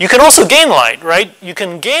 You can also gain light, right? You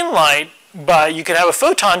can gain light by, you can have a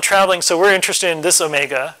photon traveling, so we're interested in this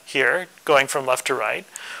omega here, going from left to right.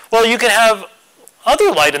 Well, you can have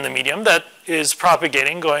other light in the medium that is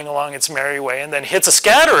propagating, going along its merry way, and then hits a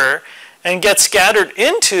scatterer and gets scattered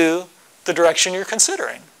into the direction you're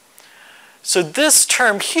considering. So this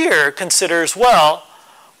term here considers, well,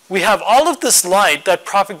 we have all of this light that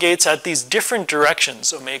propagates at these different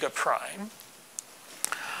directions, omega prime.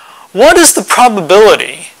 What is the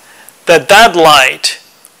probability that that light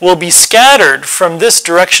will be scattered from this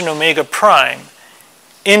direction omega prime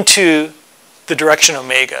into the direction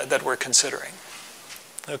omega that we're considering?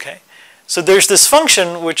 Okay, so there's this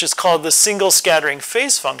function which is called the single scattering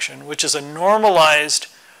phase function, which is a normalized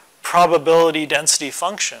probability density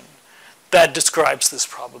function that describes this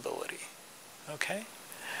probability. Okay?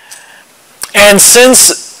 And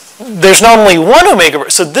since there's not only one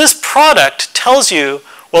omega, so this product tells you,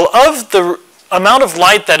 well, of the amount of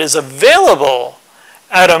light that is available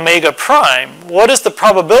at omega prime, what is the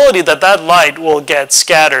probability that that light will get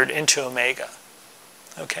scattered into omega?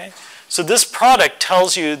 Okay? So this product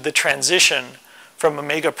tells you the transition from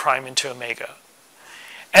omega prime into omega.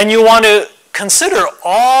 And you want to consider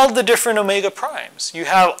all the different omega primes. You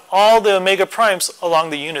have all the omega primes along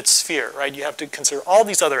the unit sphere, right? You have to consider all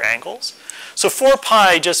these other angles. So 4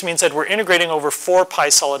 pi just means that we're integrating over 4 pi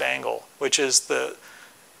solid angle, which is the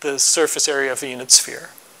surface area of the unit sphere.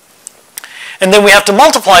 And then we have to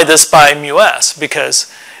multiply this by mu s,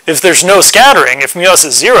 because if there's no scattering, if mu s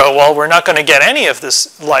is 0, well, we're not going to get any of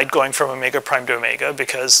this light going from omega prime to omega,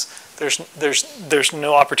 because there's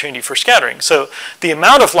no opportunity for scattering. So the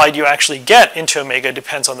amount of light you actually get into omega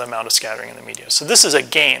depends on the amount of scattering in the media. So this is a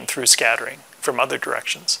gain through scattering from other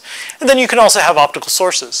directions. And then you can also have optical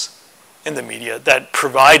sources in the media that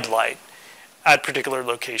provide light at particular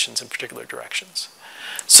locations in particular directions.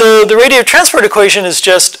 So the radiative transport equation is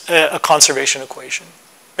just a conservation equation,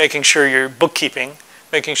 making sure you're bookkeeping,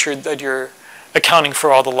 making sure that you're accounting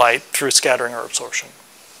for all the light through scattering or absorption.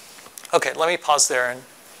 Okay, let me pause there and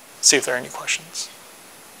see if there are any questions.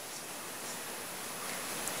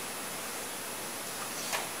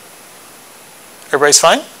 Everybody's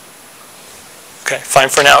fine? Okay, fine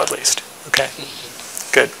for now at least. Okay,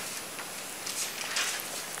 good.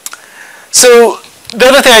 So the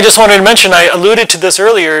other thing I just wanted to mention, I alluded to this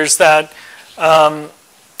earlier, is that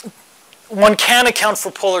one can account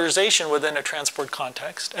for polarization within a transport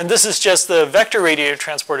context. And this is just the vector radiative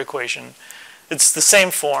transport equation. It's the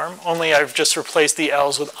same form, only I've just replaced the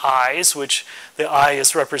L's with I's, which the I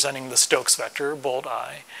is representing the Stokes vector, bold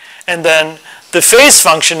I. And then the phase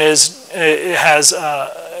function has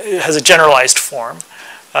a generalized form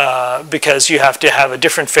because you have to have a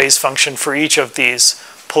different phase function for each of these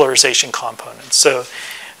polarization components. So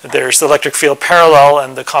there's the electric field parallel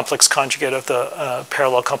and the complex conjugate of the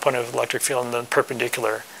parallel component of the electric field and then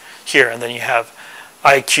perpendicular here. And then you have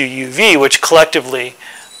IQUV, which collectively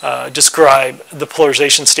describe the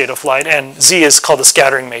polarization state of light. And Z is called the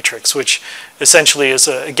scattering matrix, which essentially is,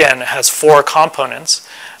 again, has 4 components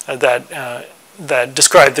that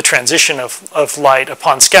describe the transition of light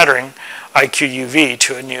upon scattering IQUV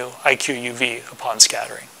to a new IQUV upon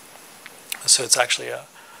scattering. So it's actually a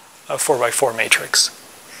 4x4 matrix,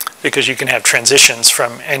 because you can have transitions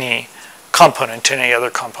from any component to any other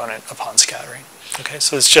component upon scattering. Okay,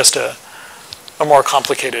 so it's just a more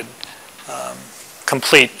complicated,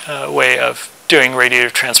 complete way of doing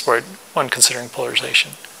radiative transport when considering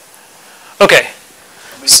polarization. Okay.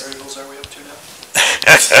 How many variables are we up to now?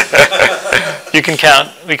 You can count.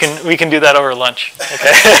 We can do that over lunch.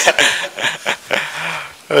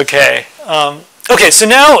 Okay. Okay. Okay. So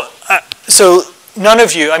now, so none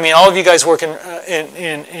of you, I mean, all of you guys work in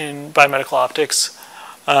biomedical optics,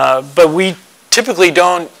 but we typically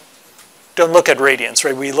don't look at radiance,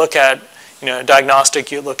 right? We look at,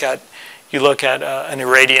 diagnostic. You look at an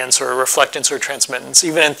irradiance or a reflectance or a transmittance.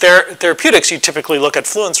 Even in therapeutics, you typically look at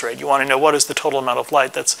fluence rate. You want to know what is the total amount of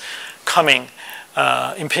light that's coming,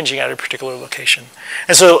 impinging at a particular location.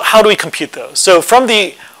 And so how do we compute those? So from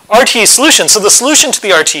the RTE solution, so the solution to the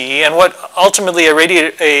RTE and what ultimately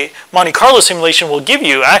a Monte Carlo simulation will give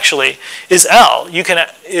you actually is L. You can,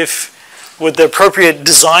 if with the appropriate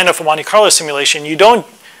design of a Monte Carlo simulation,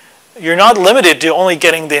 you're not limited to only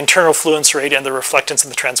getting the internal fluence rate and the reflectance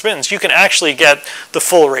and the transmittance. You can actually get the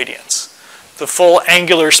full radiance, the full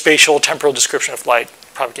angular, spatial, temporal description of light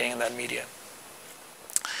propagating in that medium.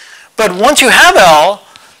 But once you have L,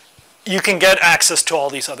 you can get access to all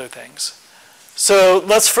these other things. So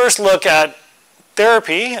let's first look at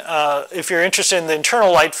therapy. If you're interested in the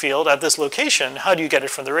internal light field at this location, how do you get it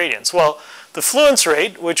from the radiance? Well, the fluence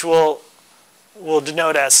rate, which we'll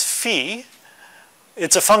denote as phi,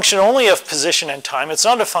 it's a function only of position and time. It's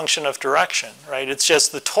not a function of direction, right? It's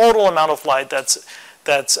just the total amount of light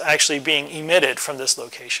that's actually being emitted from this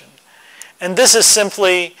location. And this is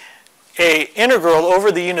simply an integral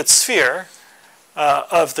over the unit sphere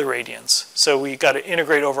of the radiance. So we got to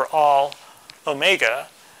integrate over all omega.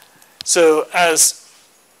 So as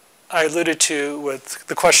I alluded to with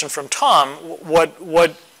the question from Tom,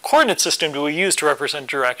 what coordinate system do we use to represent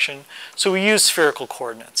direction? So we use spherical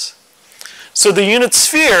coordinates. So the unit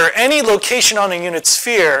sphere, any location on a unit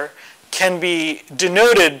sphere can be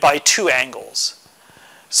denoted by 2 angles.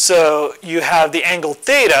 So you have the angle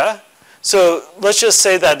theta. So let's just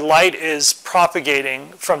say that light is propagating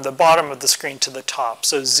from the bottom of the screen to the top.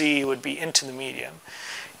 So Z would be into the medium.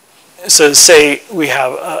 So say we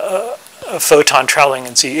have a photon traveling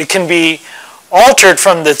in Z. It can be altered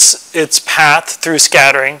from its path through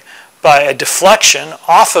scattering by a deflection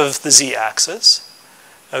off of the z-axis,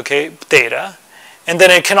 okay, theta. And then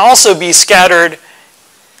it can also be scattered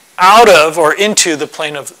out of or into the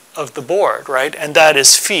plane of the board, right? And that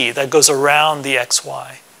is phi, that goes around the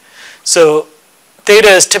xy. So theta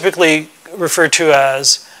is typically referred to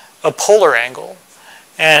as a polar angle,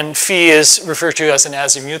 and phi is referred to as an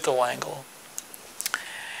azimuthal angle.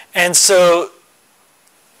 And so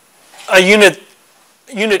a unit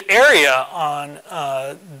area on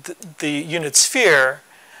the unit sphere,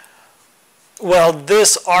 well,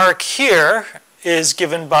 this arc here is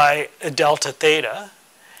given by a delta theta.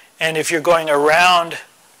 And if you're going around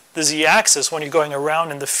the z-axis, when you're going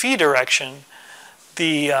around in the phi direction,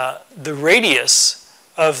 the radius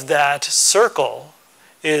of that circle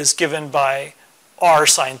is given by r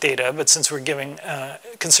sine theta. But since we're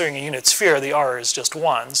considering a unit sphere, the r is just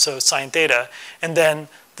 1, so sine theta. And then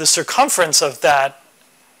the circumference of that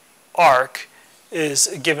arc is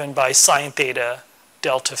given by sine theta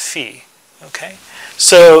delta phi. Okay?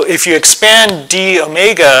 So if you expand d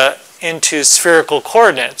omega into spherical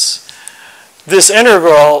coordinates, this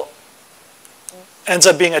integral ends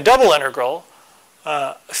up being a double integral.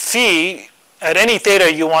 Phi, at any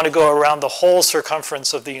theta, you want to go around the whole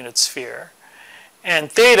circumference of the unit sphere.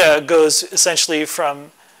 And theta goes essentially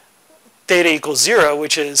from theta equals 0,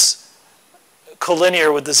 which is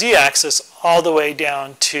collinear with the z-axis, all the way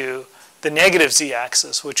down to the negative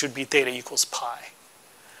z-axis, which would be theta equals pi.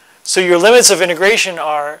 So your limits of integration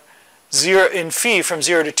are 0 in phi from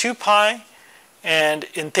 0 to 2 pi, and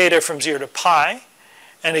in theta from 0 to pi.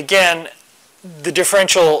 And again, the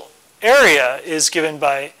differential area is given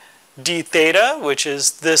by d theta, which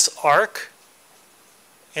is this arc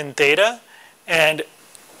in theta, and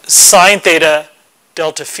sine theta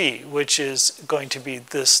delta phi, which is going to be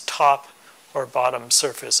this top or bottom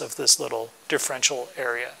surface of this little differential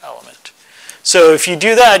area element. So if you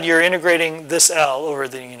do that, you're integrating this L over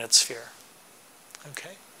the unit sphere.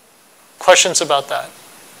 Okay? Questions about that?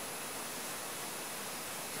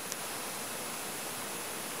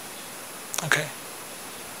 Okay.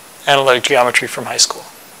 Analytic geometry from high school.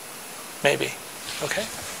 Maybe. Okay.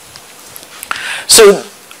 So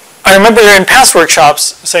I remember in past workshops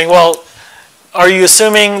saying, well, are you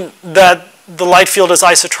assuming that the light field is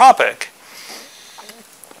isotropic?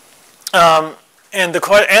 And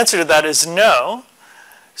the answer to that is no.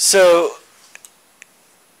 So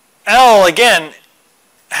L, again,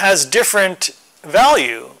 has different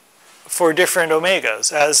value for different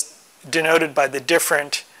omegas, as denoted by the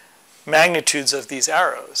different magnitudes of these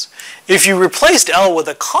arrows. If you replaced L with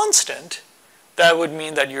a constant, that would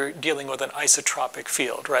mean that you're dealing with an isotropic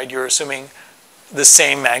field, right? You're assuming the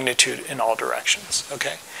same magnitude in all directions,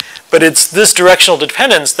 okay? But it's this directional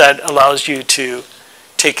dependence that allows you to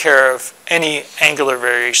take care of any angular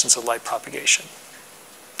variations of light propagation.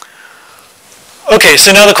 Okay,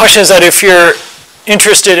 so now the question is that if you're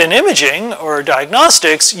interested in imaging or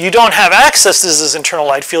diagnostics, you don't have access to this internal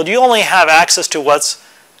light field. You only have access to what's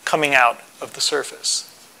coming out of the surface.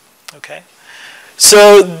 Okay?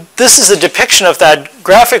 So this is a depiction of that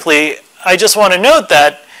graphically. I just want to note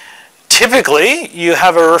that typically you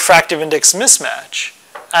have a refractive index mismatch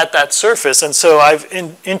at that surface. And so I've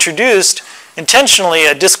introduced intentionally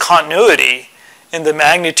a discontinuity in the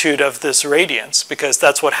magnitude of this radiance, because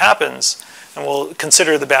that's what happens. And we'll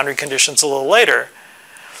consider the boundary conditions a little later.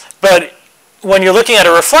 But when you're looking at a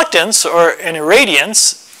reflectance or an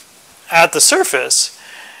irradiance at the surface,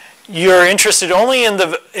 you're interested only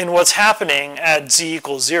in what's happening at z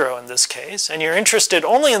equals 0 in this case, and you're interested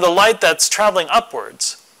only in the light that's traveling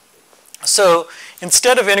upwards. So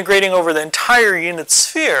instead of integrating over the entire unit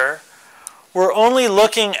sphere, we're only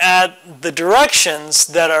looking at the directions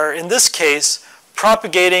that are, in this case,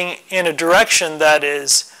 propagating in a direction that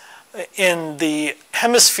is in the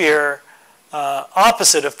hemisphere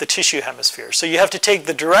opposite of the tissue hemisphere. So you have to take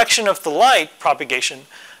the direction of the light propagation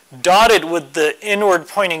dotted with the inward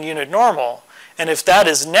pointing unit normal, and if that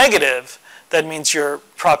is negative, that means you're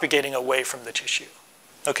propagating away from the tissue.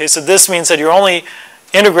 Okay, so this means that you're only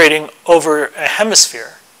integrating over a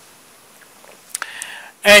hemisphere.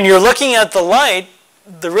 And you're looking at the light,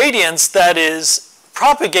 the radiance that is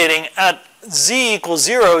propagating at z equals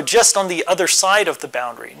 0 just on the other side of the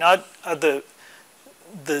boundary, not the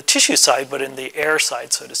tissue side, but in the air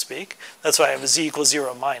side, so to speak. That's why I have a z equals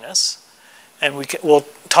 0 minus. And we'll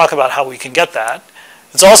talk about how we can get that.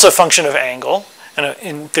 It's also a function of angle, and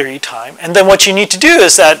in theory, time. And then what you need to do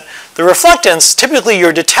is that the reflectance, typically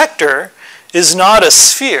your detector is not a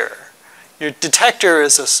sphere. Your detector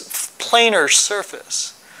is a planar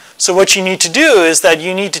surface. So what you need to do is that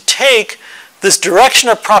you need to take this direction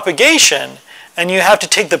of propagation and you have to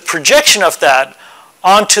take the projection of that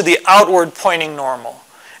onto the outward pointing normal.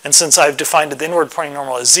 And since I've defined the inward pointing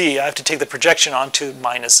normal as z, I have to take the projection onto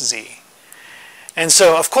minus z. And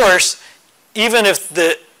so, of course, even if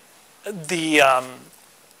the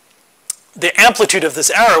amplitude of this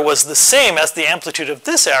arrow was the same as the amplitude of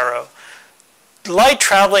this arrow, light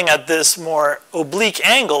traveling at this more oblique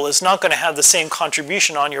angle is not going to have the same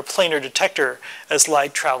contribution on your planar detector as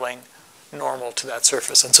light traveling normal to that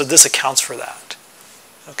surface. And so this accounts for that.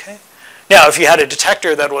 Okay? Now, if you had a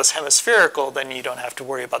detector that was hemispherical, then you don't have to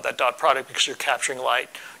worry about that dot product because you're capturing light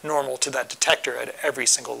normal to that detector at every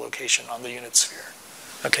single location on the unit sphere.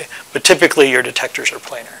 Okay? But typically, your detectors are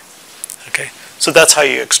planar. Okay? So that's how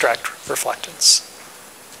you extract reflectance.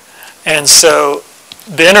 And so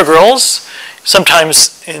the integrals,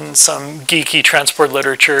 sometimes in some geeky transport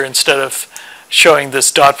literature, instead of showing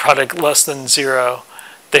this dot product less than 0,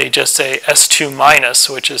 they just say S2 minus,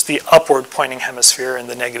 which is the upward pointing hemisphere in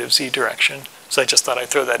the negative z direction. So I just thought I'd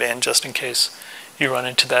throw that in just in case you run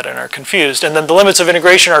into that and are confused. And then the limits of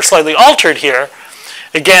integration are slightly altered here.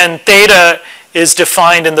 Again, theta is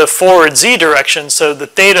defined in the forward z direction, so the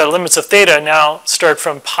theta, limits of theta now start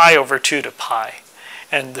from pi over 2 to pi.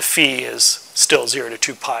 And the phi is still 0 to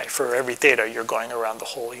 2 pi. For every theta, you're going around the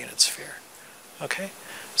whole unit sphere. Okay?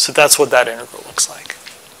 So that's what that integral looks like.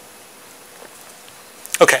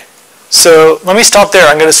 Okay, so let me stop there.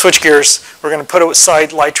 I'm going to switch gears. We're going to put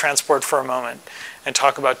aside light transport for a moment and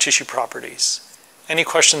talk about tissue properties. Any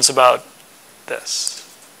questions about this?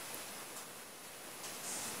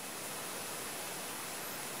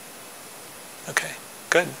 Okay,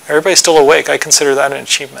 good. Everybody's still awake. I consider that an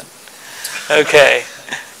achievement. Okay,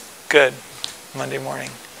 good. Monday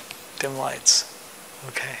morning, dim lights.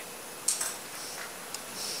 Okay.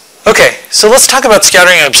 Okay, so let's talk about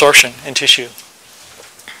scattering and absorption in tissue.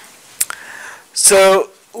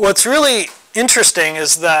 So what's really interesting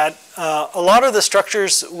is that a lot of the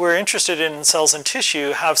structures we're interested in cells and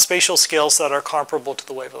tissue have spatial scales that are comparable to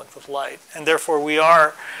the wavelength of light. And therefore, we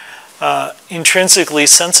are intrinsically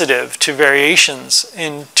sensitive to variations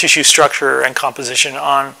in tissue structure and composition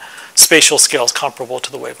on spatial scales comparable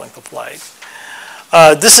to the wavelength of light.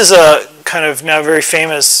 This is a kind of now very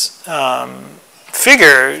famous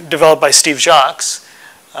figure developed by Steve Jacques.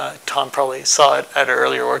 Tom probably saw it at an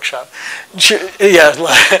earlier workshop. Yeah,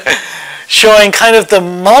 showing kind of the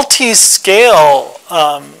multi-scale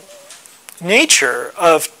nature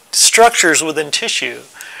of structures within tissue,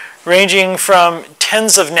 ranging from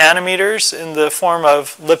tens of nanometers in the form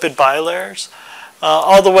of lipid bilayers,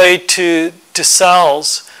 all the way to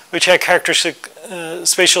cells which have characteristic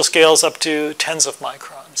spatial scales up to tens of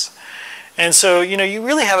microns. And so, you know, you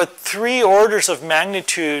really have a 3 orders of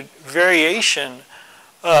magnitude variation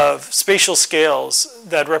of spatial scales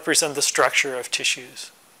that represent the structure of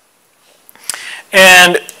tissues.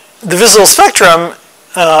 And the visible spectrum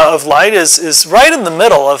of light is right in the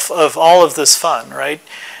middle of all of this fun, right?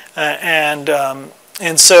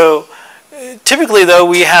 And so typically, though,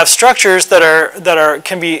 we have structures that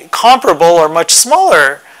can be comparable or much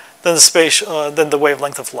smaller than the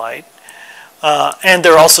wavelength of light. And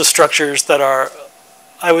there are also structures that are,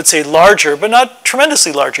 I would say, larger, but not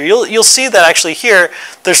tremendously larger. You'll see that actually here,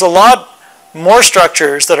 there's a lot more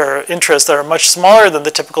structures that are of interest that are much smaller than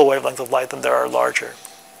the typical wavelength of light than there are larger.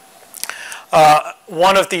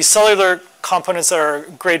 One of the cellular components that are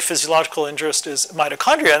of great physiological interest is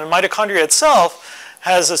mitochondria, and mitochondria itself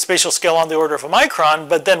has a spatial scale on the order of a micron,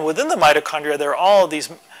 but then within the mitochondria, there are all of these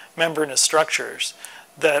membranous structures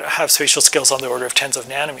that have spatial scales on the order of tens of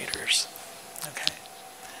nanometers. Okay.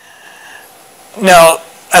 Now,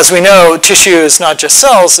 as we know, tissue is not just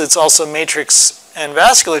cells, it's also matrix and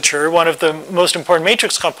vasculature. One of the most important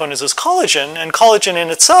matrix components is collagen, and collagen in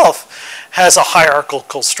itself has a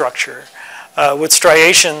hierarchical structure with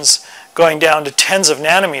striations going down to tens of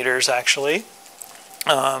nanometers, actually,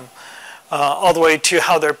 all the way to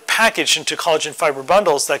how they're packaged into collagen fiber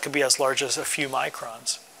bundles that could be as large as a few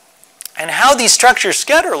microns. And how these structures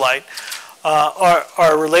scatter light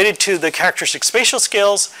are related to the characteristic spatial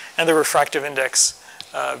scales and the refractive index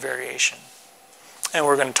variation. And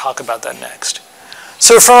we're going to talk about that next.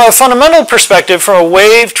 So from a fundamental perspective, from a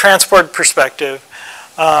wave transport perspective,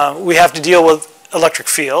 we have to deal with electric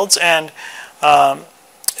fields. And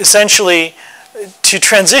essentially, to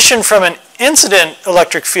transition from an incident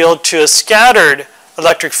electric field to a scattered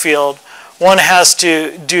electric field, one has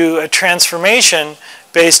to do a transformation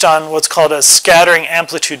based on what's called a scattering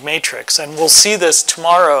amplitude matrix. And we'll see this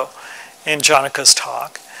tomorrow in Janika's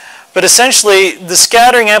talk. But essentially, the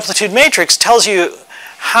scattering amplitude matrix tells you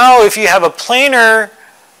how, if you have a planar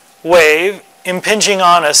wave impinging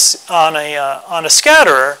on a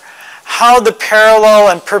scatterer, how the parallel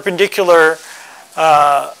and perpendicular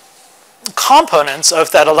components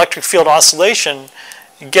of that electric field oscillation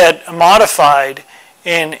get modified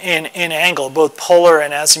in angle, both polar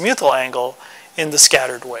and azimuthal angle, in the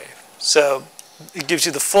scattered wave. So it gives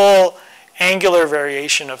you the full angular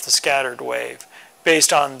variation of the scattered wave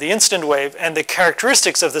based on the incident wave and the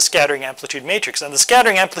characteristics of the scattering amplitude matrix. And the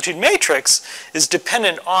scattering amplitude matrix is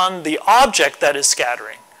dependent on the object that is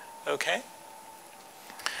scattering, okay?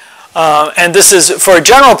 And this is for a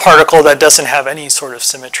general particle that doesn't have any sort of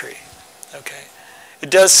symmetry, okay? It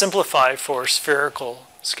does simplify for spherical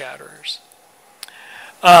scatterers.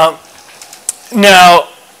 Now,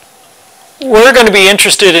 we're going to be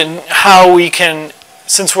interested in how we can,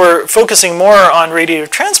 since we're focusing more on radiative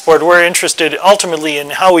transport, we're interested ultimately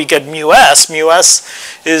in how we get mu-s. Mu-s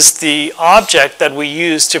is the object that we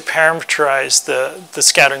use to parameterize the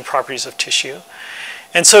scattering properties of tissue.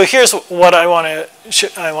 And so here's what I want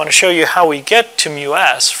to show you how we get to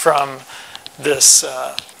mu-s from this,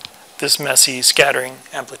 this messy scattering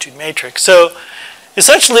amplitude matrix. So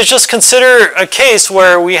essentially, just consider a case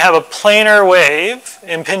where we have a planar wave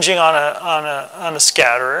impinging on a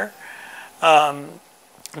scatterer.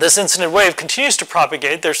 This incident wave continues to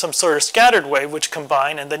propagate. There's some sort of scattered wave which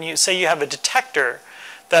combine, and then you say you have a detector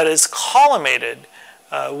that is collimated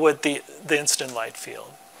with the incident light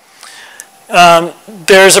field.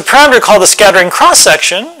 There's a parameter called the scattering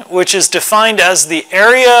cross-section, which is defined as the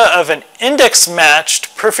area of an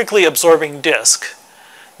index-matched, perfectly absorbing disk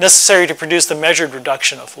necessary to produce the measured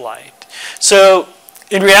reduction of light. So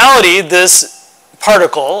in reality, this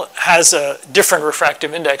particle has a different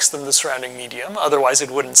refractive index than the surrounding medium. Otherwise, it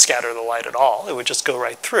wouldn't scatter the light at all. It would just go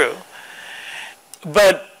right through.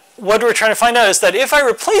 But what we're trying to find out is that if I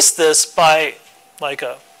replace this by like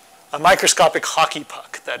a microscopic hockey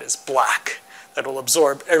puck that is black, that will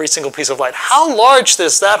absorb every single piece of light, how large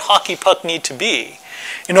does that hockey puck need to be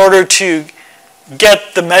in order to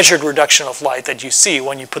get the measured reduction of light that you see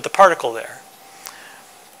when you put the particle there?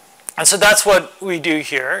 And so that's what we do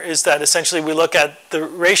here, is that essentially we look at the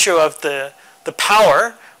ratio of the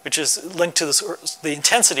power, which is linked to the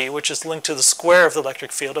intensity, which is linked to the square of the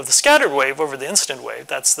electric field of the scattered wave over the incident wave.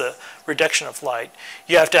 That's the reduction of light.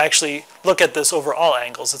 You have to actually look at this over all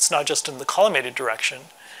angles. It's not just in the collimated direction.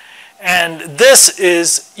 And this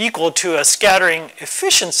is equal to a scattering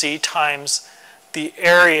efficiency times the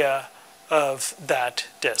area of that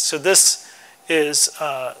disk. So this is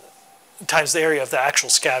times the area of the actual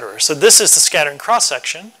scatterer. So this is the scattering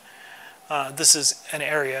cross-section. This is an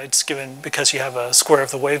area. It's given because you have a square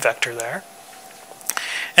of the wave vector there.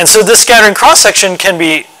 And so this scattering cross-section can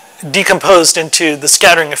be decomposed into the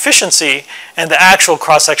scattering efficiency and the actual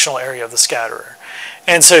cross-sectional area of the scatterer.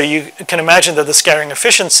 And so you can imagine that the scattering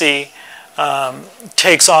efficiency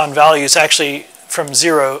takes on values actually from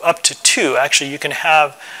 0 up to 2. Actually, you can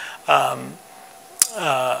have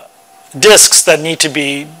disks that need to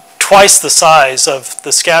be twice the size of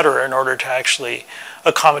the scatterer in order to actually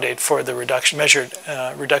accommodate for the measured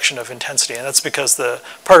reduction of intensity. And that's because the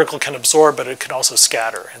particle can absorb, but it can also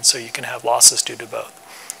scatter. And so you can have losses due to both.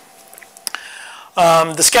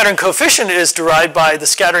 The scattering coefficient is derived by the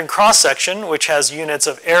scattering cross-section, which has units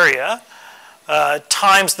of area,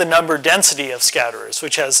 times the number density of scatterers,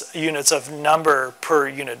 which has units of number per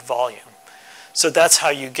unit volume. So that's how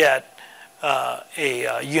you get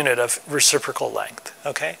a unit of reciprocal length,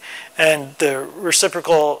 okay? And the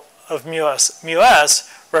reciprocal of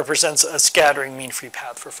mu-s represents a scattering mean free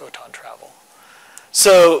path for photon travel.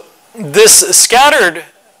 So this scattered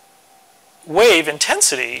wave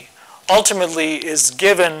intensity ultimately is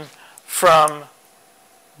given from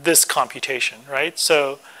this computation, right?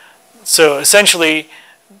 So essentially,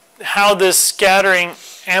 how this scattering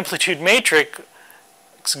amplitude matrix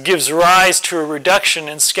gives rise to a reduction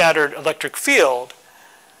in scattered electric field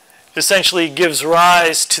essentially gives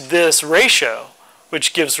rise to this ratio,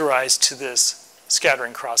 which gives rise to this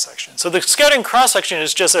scattering cross-section. So the scattering cross-section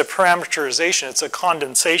is just a parameterization. It's a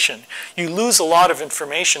condensation. You lose a lot of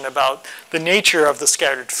information about the nature of the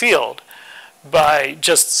scattered field by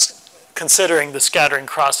just considering the scattering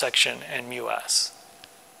cross-section and mu-s.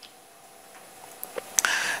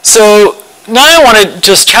 So now I want to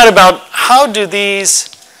just chat about how do these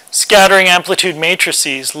scattering amplitude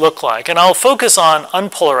matrices look like. And I'll focus on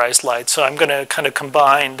unpolarized light. So I'm going to kind of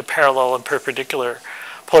combine the parallel and perpendicular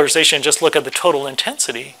polarization and just look at the total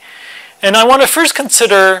intensity. And I want to first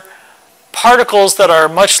consider particles that are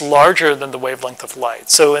much larger than the wavelength of light.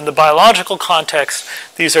 So in the biological context,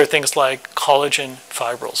 these are things like collagen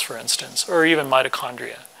fibrils, for instance, or even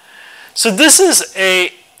mitochondria. So this is an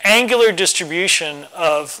angular distribution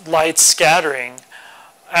of light scattering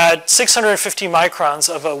at 650 microns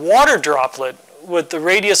of a water droplet with the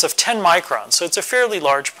radius of 10 microns. So it's a fairly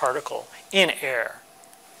large particle in air.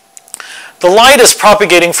 The light is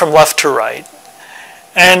propagating from left to right.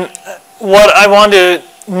 And what I want to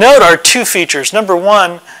note are two features. Number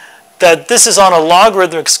one, that this is on a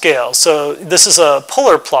logarithmic scale. So this is a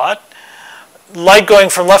polar plot. Light going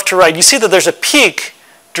from left to right. You see that there's a peak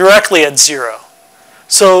directly at 0.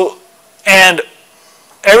 So, and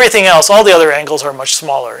everything else, all the other angles are much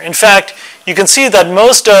smaller. In fact, you can see that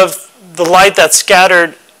most of the light that's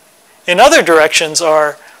scattered in other directions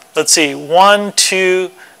are, let's see, 1,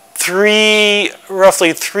 2, 3,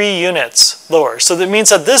 roughly 3 units lower. So that means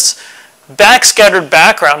that this backscattered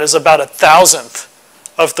background is about 1,000th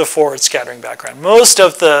of the forward scattering background. Most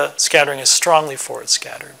of the scattering is strongly forward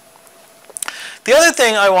scattered. The other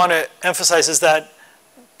thing I want to emphasize is that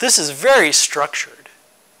this is very structured.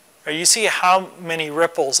 You see how many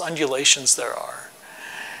ripples, undulations there are.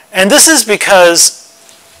 And this is because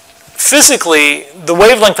physically, the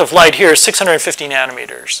wavelength of light here is 650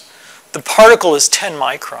 nanometers. The particle is 10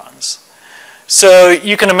 microns. So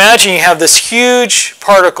you can imagine you have this huge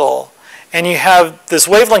particle, and you have this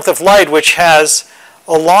wavelength of light which has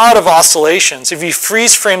a lot of oscillations. If you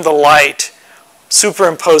freeze frame the light,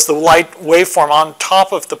 superimpose the light waveform on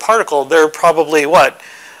top of the particle, there are probably what?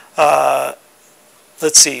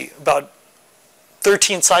 Let's see, about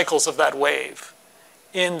 13 cycles of that wave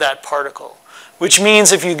in that particle. Which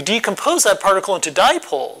means if you decompose that particle into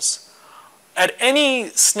dipoles, at any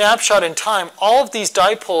snapshot in time, all of these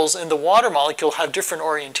dipoles in the water molecule have different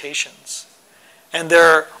orientations. And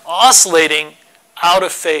they're oscillating out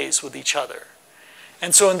of phase with each other.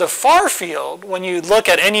 And so in the far field, when you look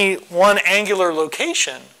at any one angular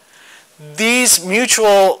location,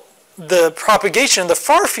 the propagation in the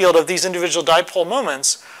far field of these individual dipole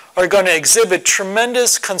moments are going to exhibit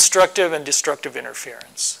tremendous constructive and destructive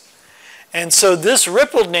interference. And so this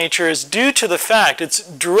rippled nature is due to the fact, it's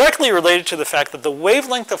directly related to the fact that the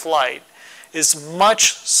wavelength of light is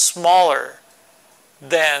much smaller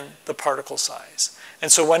than the particle size.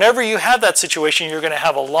 And so whenever you have that situation, you're going to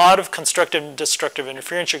have a lot of constructive and destructive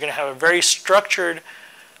interference. You're going to have a very structured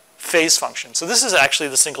phase function. So this is actually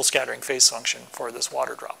the single scattering phase function for this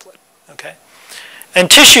water droplet. Okay? And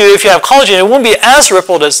tissue, if you have collagen, it won't be as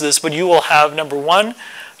rippled as this, but you will have, number one,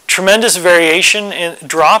 tremendous variation in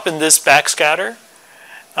drop in this backscatter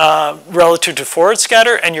relative to forward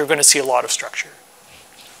scatter, and you're going to see a lot of structure.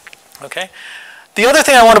 Okay? The other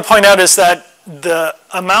thing I want to point out is that the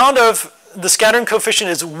amount of the scattering coefficient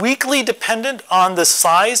is weakly dependent on the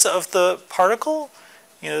size of the particle.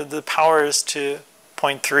 You know, the power is to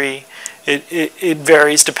 0.3. It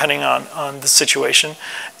varies depending on the situation.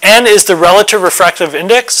 N is the relative refractive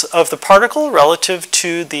index of the particle relative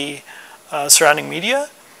to the surrounding media.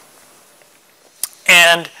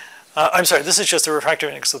 And, I'm sorry, this is just the refractive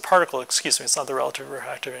index of the particle. Excuse me, it's not the relative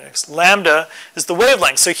refractive index. Lambda is the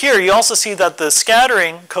wavelength. So here you also see that the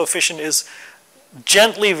scattering coefficient is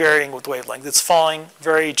gently varying with wavelength. It's falling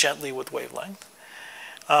very gently with wavelength.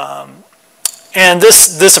 And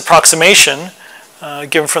this approximation,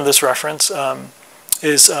 given from this reference,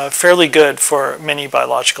 is fairly good for many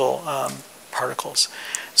biological particles.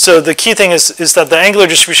 So the key thing is that the angular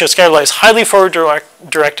distribution of scatter light is highly forward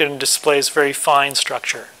directed and displays very fine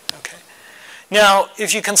structure. Okay. Now,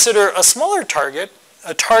 if you consider a smaller target,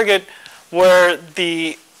 a target where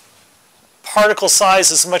the particle size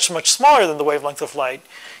is much, much smaller than the wavelength of light,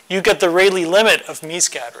 you get the Rayleigh limit of Mie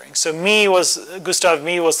scattering. So Gustav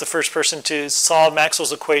Mie was the first person to solve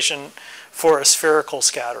Maxwell's equation for a spherical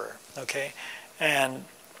scatterer. Okay, and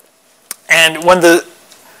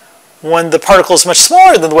when the particle is much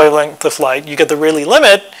smaller than the wavelength of light, you get the Rayleigh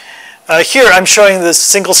limit. Here I'm showing this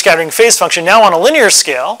single scattering phase function now on a linear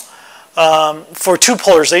scale for two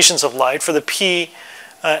polarizations of light. For the P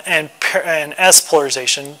and S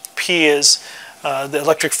polarization, P is the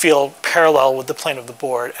electric field parallel with the plane of the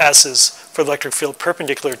board. S is for the electric field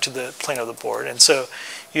perpendicular to the plane of the board. And so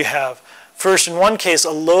you have, first in one case,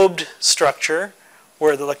 a lobed structure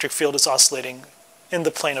where the electric field is oscillating in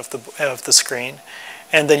the plane of the screen.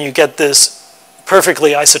 And then you get this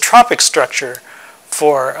perfectly isotropic structure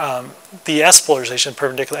for the S polarization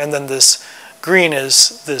perpendicular. And then this green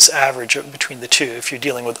is this average between the two if you're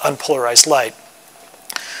dealing with unpolarized light.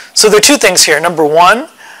 So there are two things here. Number one,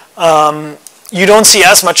 you don't see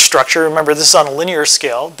as much structure. Remember, this is on a linear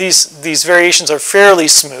scale. These variations are fairly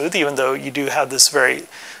smooth, even though you do have this very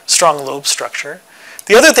strong lobe structure.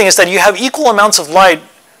 The other thing is that you have equal amounts of light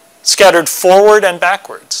scattered forward and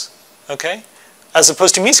backwards, okay? As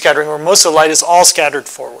opposed to Mie scattering, where most of the light is all scattered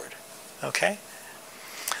forward, okay?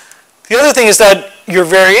 The other thing is that your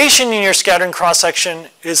variation in your scattering cross-section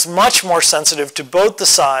is much more sensitive to both the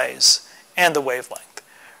size and the wavelength,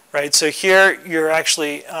 right? So here you're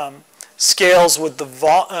actually scales with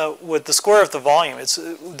the square of the volume. It's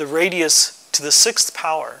the radius to the 6th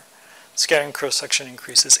power. Scattering cross-section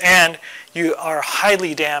increases, and you are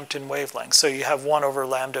highly damped in wavelength. So you have 1 over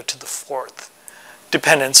lambda to the 4th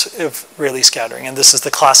dependence of Rayleigh scattering, and this is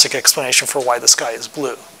the classic explanation for why the sky is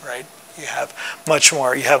blue, right? You have much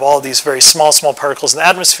more. You have all these very small particles in the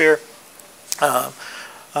atmosphere,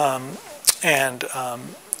 and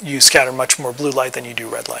you scatter much more blue light than you do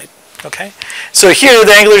red light. Okay, so here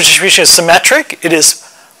the angular distribution is symmetric. It is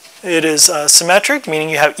symmetric, meaning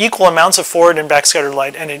you have equal amounts of forward and backscattered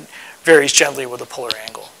light, and it varies gently with a polar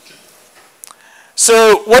angle.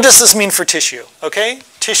 So what does this mean for tissue? Okay,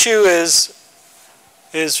 tissue is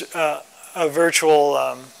a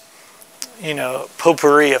virtual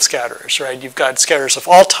potpourri of scatterers, right? You've got scatterers of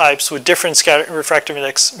all types with different refractive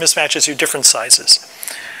index mismatches to different sizes.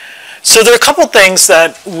 So there are a couple things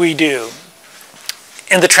that we do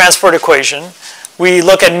in the transport equation. We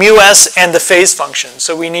look at μs and the phase function.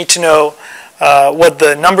 So we need to know what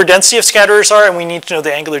the number density of scatterers are, and we need to know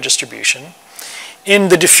the angular distribution. In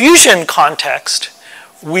the diffusion context,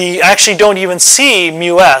 we actually don't even see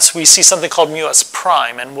μs. We see something called μs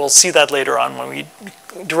prime, and we'll see that later on when we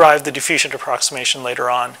derive the diffusion approximation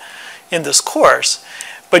later on in this course.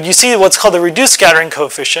 But you see what's called the reduced scattering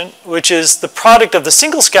coefficient, which is the product of the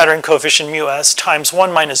single scattering coefficient μs times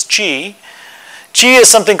 1 minus g. G is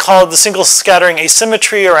something called the single scattering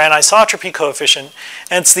asymmetry or anisotropy coefficient,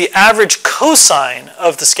 and it's the average cosine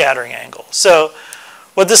of the scattering angle. So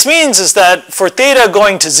what this means is that for theta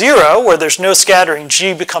going to 0, where there's no scattering,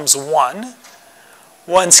 G becomes 1.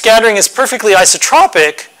 When scattering is perfectly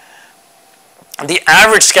isotropic, the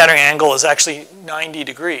average scattering angle is actually 90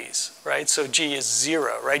 degrees, right? So G is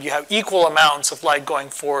 0, right? You have equal amounts of light going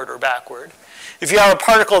forward or backward. If you have a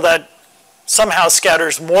particle that somehow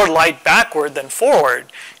scatters more light backward than forward,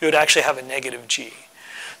 you would actually have a negative G.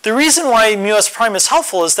 The reason why μs prime is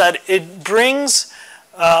helpful is that it brings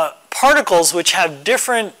particles which have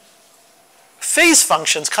different phase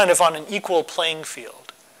functions kind of on an equal playing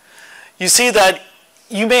field. You see that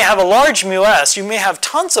you may have a large μs, you may have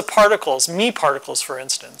tons of particles, μ particles for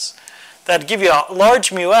instance, that give you a large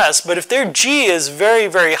μs, but if their G is very,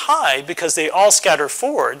 very high because they all scatter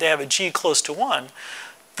forward, they have a G close to 1,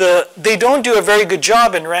 they don't do a very good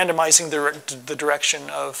job in randomizing the direction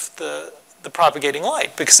of the propagating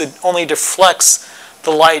light because it only deflects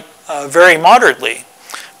the light very moderately.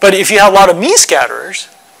 But if you have a lot of μ scatterers,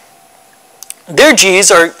 their Gs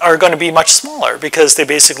are going to be much smaller because they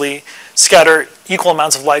basically scatter equal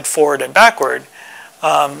amounts of light forward and backward.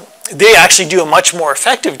 They actually do a much more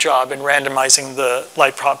effective job in randomizing the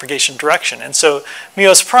light propagation direction. And so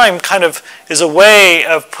μs prime kind of is a way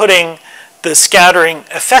of putting the scattering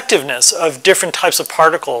effectiveness of different types of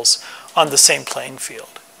particles on the same playing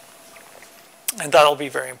field. And that'll be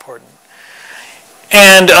very important.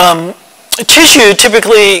 And tissue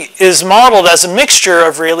typically is modeled as a mixture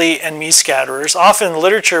of Rayleigh and μ scatterers. Often in the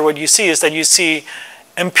literature what you see is that you see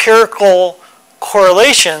empirical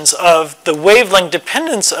correlations of the wavelength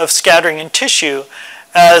dependence of scattering in tissue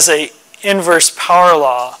as an inverse power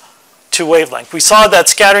law to wavelength. We saw that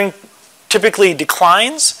scattering typically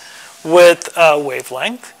declines with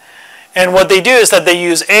wavelength. And what they do is that they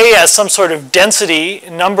use A as some sort of density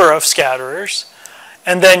number of scatterers,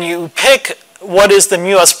 and then you pick what is the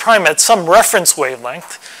μs prime at some reference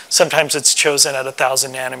wavelength. Sometimes it's chosen at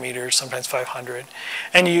 1,000 nanometers, sometimes 500.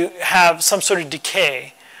 And you have some sort of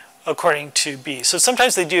decay according to B. So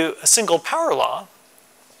sometimes they do a single power law.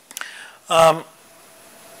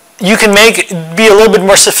 You can be a little bit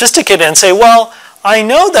more sophisticated and say, well, I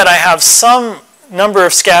know that I have some number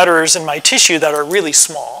of scatterers in my tissue that are really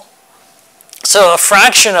small. So a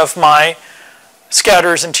fraction of my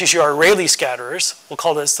scatterers in tissue are Rayleigh scatterers. We'll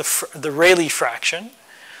call this the Rayleigh fraction.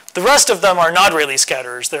 The rest of them are not Rayleigh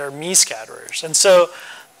scatterers. They're μ scatterers. And so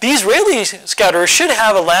these Rayleigh scatterers should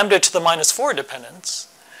have a lambda to the -4 dependence.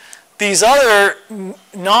 These other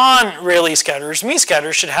non-Rayleigh scatterers, μ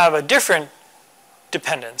scatterers, should have a different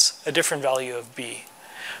dependence, a different value of B.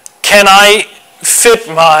 Can I fit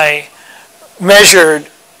my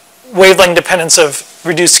measured wavelength dependence of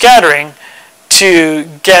reduced scattering to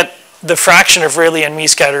get the fraction of Rayleigh and μ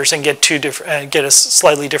scatterers and get a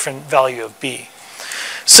slightly different value of B?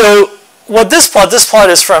 So what this plot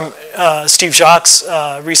is from Steve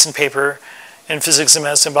Jacques' recent paper in Physics and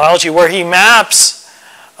Medicine and Biology, where he maps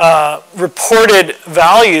reported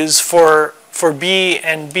values for B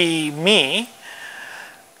and B μ.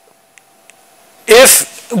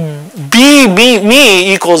 If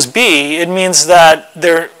me equals B, it means that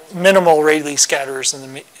there are minimal Rayleigh scatterers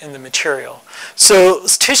in the material. So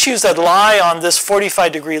tissues that lie on this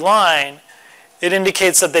 45-degree line, it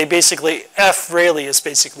indicates that they basically, F Rayleigh is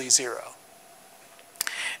basically 0.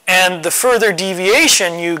 And the further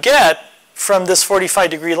deviation you get from this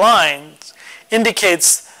 45-degree line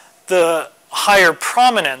indicates the higher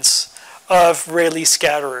prominence of Rayleigh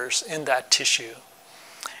scatterers in that tissue.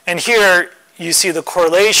 And here you see the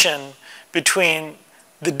correlation between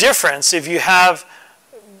the difference. If you have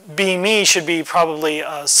B should be probably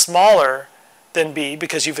smaller than B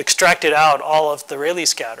because you've extracted out all of the Rayleigh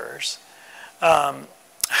scatterers.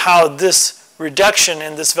 How this reduction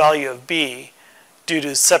in this value of B due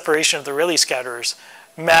to separation of the Rayleigh scatterers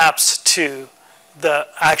maps to the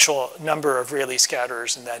actual number of Rayleigh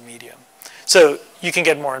scatterers in that medium. So you can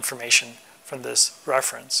get more information from this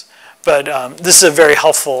reference. But this is a very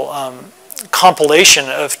helpful compilation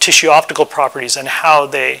of tissue optical properties and how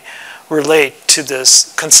they relate to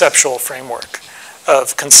this conceptual framework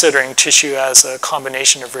of considering tissue as a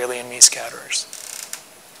combination of Rayleigh and Mie scatterers.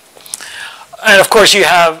 And of course you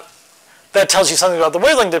have, that tells you something about the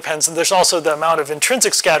wavelength dependence, and there's also the amount of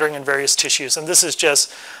intrinsic scattering in various tissues, and this is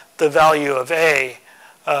just the value of A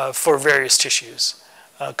for various tissues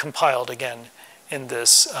compiled again in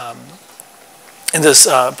this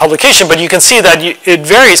publication, but you can see that it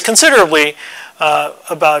varies considerably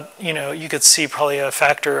about, you could see probably a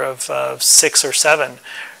factor of 6 or 7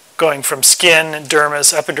 going from skin,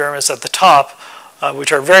 dermis, epidermis at the top,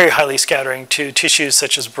 which are very highly scattering, to tissues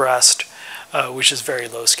such as breast, which is very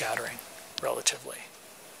low scattering relatively.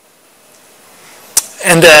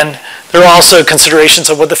 And then there are also considerations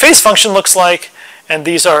of what the phase function looks like, and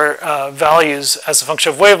these are values as a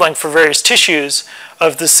function of wavelength for various tissues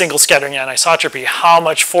of the single scattering anisotropy, how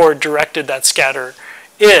much forward directed that scatter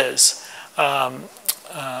is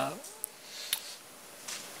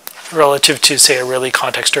relative to, say, a Rayleigh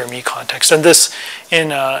context or a Mie context. And this, in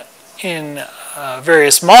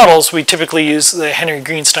various models, we typically use the Henry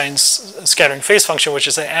Greenstein's scattering phase function, which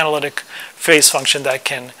is an analytic phase function that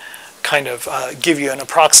can kind of give you an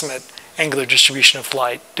approximate angular distribution of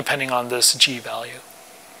light depending on this G value.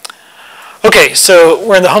 Okay, so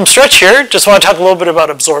we're in the home stretch here. Just want to talk a little bit about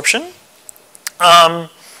absorption.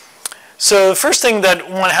 So the first thing that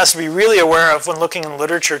one has to be really aware of when looking in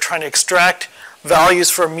literature trying to extract values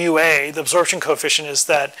for μA, the absorption coefficient, is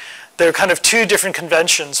that there are kind of two different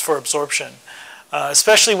conventions for absorption.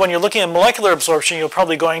 Especially when you're looking at molecular absorption, you're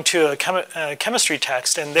probably going to a chemistry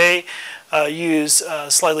text, and they use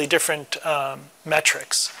slightly different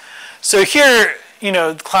metrics. So here,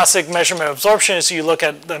 classic measurement of absorption is you look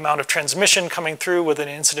at the amount of transmission coming through with an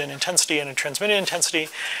incident intensity and a transmitted intensity,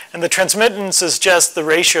 and the transmittance is just the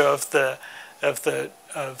ratio of the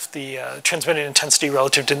transmitted intensity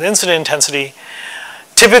relative to the incident intensity.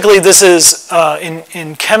 Typically, this is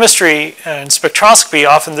in chemistry and spectroscopy.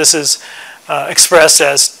 Often, this is expressed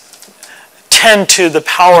as 10 to the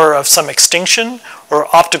power of some extinction, or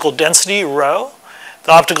optical density, rho.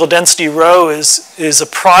 The optical density rho is a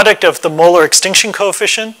product of the molar extinction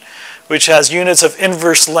coefficient, which has units of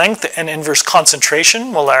inverse length and inverse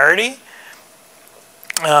concentration, molarity.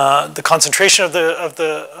 The concentration of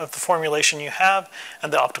the formulation you have,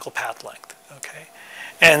 and the optical path length. Okay,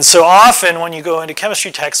 and so often when you go into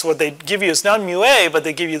chemistry texts, what they give you is not μA, but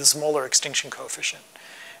they give you this molar extinction coefficient,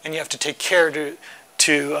 and you have to take care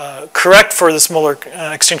to correct for this molar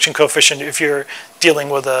extinction coefficient if you're dealing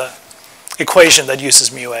with a equation that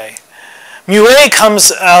uses μA. μA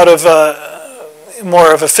comes out of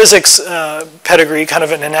more of a physics pedigree, kind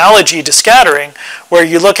of an analogy to scattering, where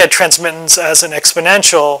you look at transmittance as an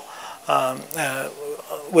exponential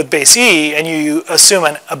with base E, and you assume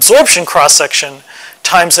an absorption cross-section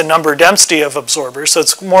times the number density of absorbers. So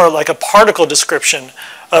it's more like a particle description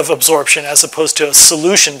of absorption as opposed to a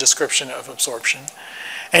solution description of absorption.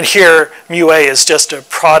 And here, μA is just a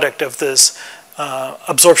product of this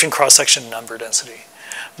absorption cross-section number density.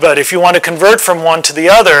 But if you want to convert from one to the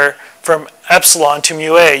other, from epsilon to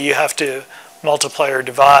μA, you have to multiply or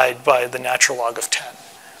divide by the natural log of 10,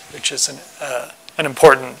 which is an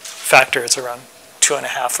important factor. It's around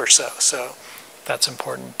 2.5 or so. So that's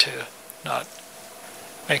important to not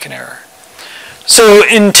make an error. So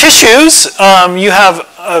in tissues, you have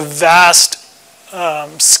a vast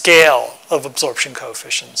scale of absorption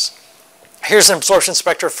coefficients. Here's an absorption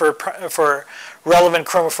spectra for relevant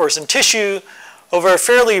chromophores in tissue over a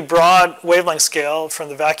fairly broad wavelength scale from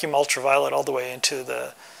the vacuum ultraviolet all the way into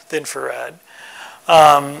the infrared.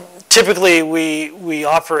 Typically, we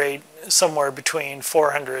operate somewhere between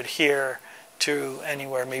 400 here to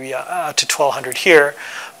anywhere maybe to 1200 here.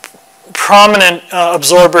 prominent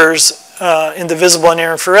absorbers in the visible and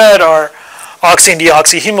near infrared are oxy and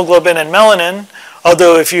deoxyhemoglobin and melanin.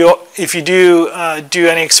 Although if you do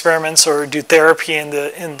any experiments or do therapy in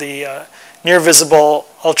the near visible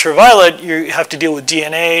ultraviolet, you have to deal with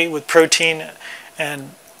DNA, with protein,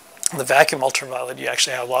 and in the vacuum ultraviolet, you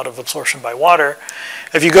actually have a lot of absorption by water.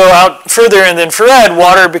 If you go out further in the infrared,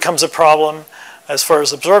 water becomes a problem as far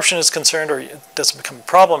as absorption is concerned, or it doesn't become a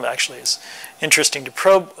problem actually. It's interesting to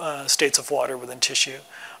probe states of water within tissue.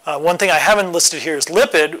 One thing I haven't listed here is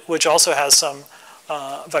lipid, which also has some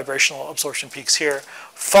vibrational absorption peaks here.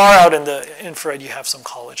 Far out in the infrared, you have some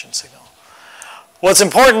collagen signal. What's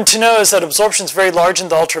important to know is that absorption is very large in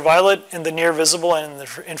the ultraviolet, in the near visible, and in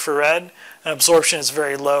the infrared, and absorption is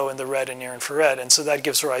very low in the red and near infrared, and so that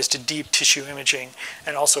gives rise to deep tissue imaging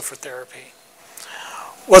and also for therapy.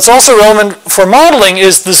 What's also relevant for modeling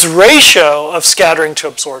is this ratio of scattering to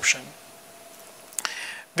absorption,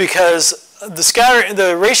 because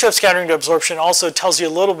the ratio of scattering to absorption also tells you a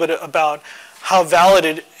little bit about how valid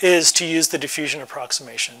it is to use the diffusion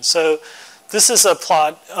approximation. So this is a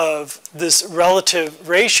plot of this relative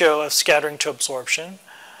ratio of scattering to absorption.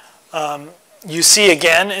 You see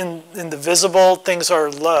again in the visible, things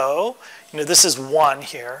are low. This is 1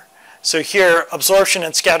 here. So here, absorption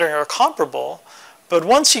and scattering are comparable. But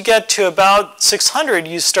once you get to about 600,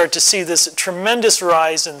 you start to see this tremendous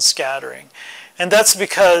rise in scattering. And that's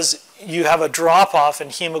because you have a drop-off in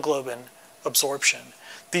hemoglobin absorption.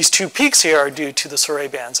 These 2 peaks here are due to the Sorey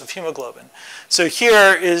bands of hemoglobin. So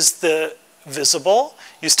here is the visible.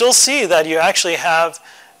 You still see that you actually have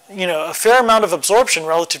a fair amount of absorption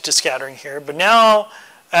relative to scattering here. But now,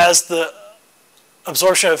 as the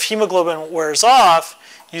absorption of hemoglobin wears off,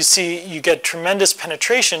 you get tremendous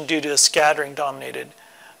penetration due to a scattering-dominated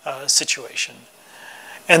situation.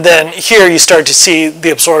 And then here you start to see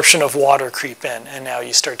the absorption of water creep in, and now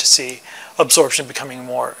you start to see absorption becoming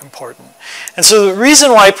more important. And so the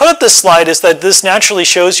reason why I put up this slide is that this naturally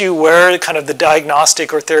shows you where kind of the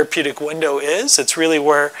diagnostic or therapeutic window is. It's really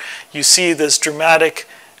where you see this dramatic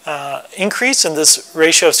increase in this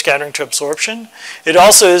ratio of scattering to absorption. It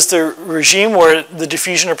also is the regime where the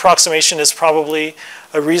diffusion approximation is probably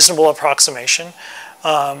a reasonable approximation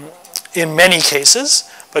in many cases,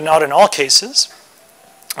 but not in all cases.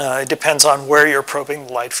 It depends on where you're probing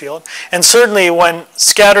the light field. And certainly when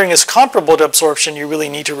scattering is comparable to absorption, you really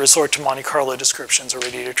need to resort to Monte Carlo descriptions or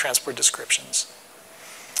radiative transport descriptions.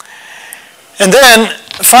 And then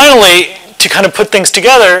finally, to kind of put things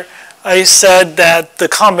together, I said that the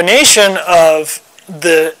combination of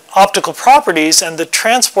the optical properties and the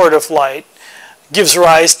transport of light gives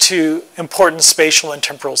rise to important spatial and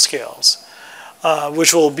temporal scales,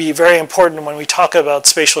 which will be very important when we talk about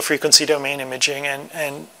spatial frequency domain imaging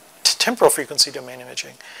and temporal frequency domain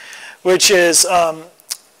imaging, which is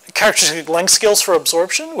characteristic length scales for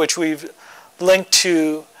absorption, which we've linked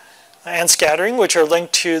to, and scattering, which are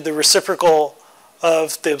linked to the reciprocal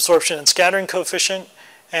of the absorption and scattering coefficient,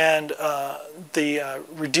 and the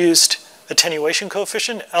reduced attenuation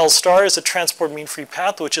coefficient. L star is a transport mean free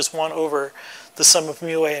path, which is 1 over the sum of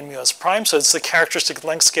mu a and mu s prime. So it's the characteristic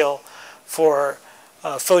length scale for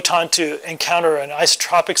a photon to encounter an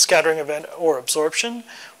isotropic scattering event or absorption.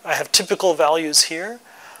 I have typical values here.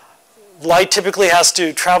 Light typically has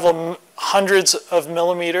to travel hundreds of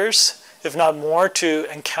millimeters, if not more, to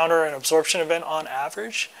encounter an absorption event on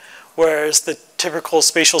average, whereas the typical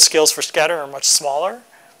spatial scales for scattering are much smaller.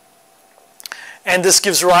 And this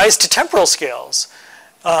gives rise to temporal scales.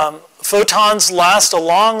 Photons last a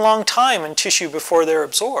long, long time in tissue before they're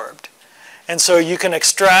absorbed. And so you can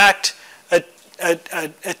extract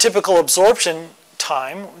a typical absorption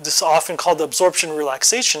time, this is often called the absorption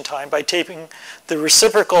relaxation time, by taking the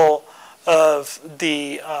reciprocal of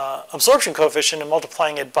the absorption coefficient and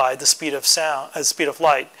multiplying it by the speed of speed of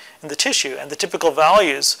light in the tissue. And the typical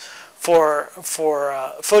values for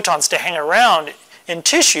photons to hang around in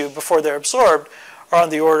tissue before they're absorbed are on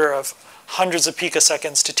the order of hundreds of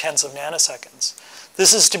picoseconds to tens of nanoseconds.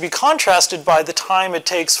 This is to be contrasted by the time it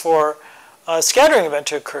takes for a scattering event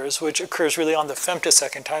to occur, which occurs really on the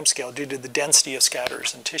femtosecond timescale due to the density of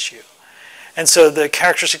scatters in tissue. And so the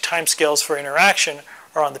characteristic timescales for interaction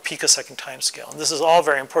are on the picosecond timescale. And this is all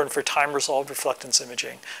very important for time-resolved reflectance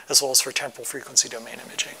imaging, as well as for temporal frequency domain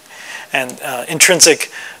imaging. And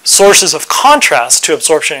intrinsic sources of contrast to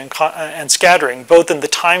absorption and scattering, both in the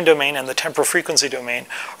time domain and the temporal frequency domain,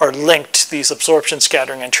 are linked to these absorption,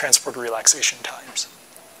 scattering, and transport relaxation times.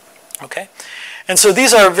 Okay? And so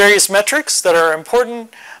these are various metrics that are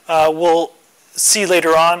important. We'll see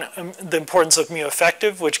later on the importance of mu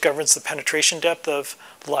effective, which governs the penetration depth of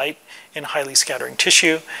light in highly scattering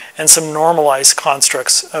tissue, and some normalized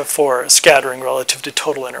constructs for scattering relative to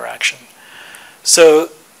total interaction. So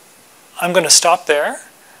I'm going to stop there,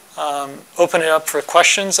 open it up for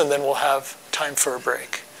questions, and then we'll have time for a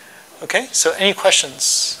break. Okay, so any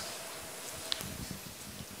questions?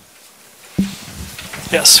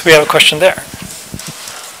 Yes, we have a question there.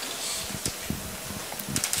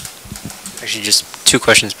 Actually, just two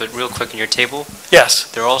questions, but real quick in your table,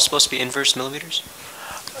 Yes. they're all supposed to be inverse millimeters?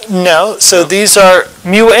 No, so these are,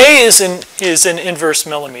 mu A is in inverse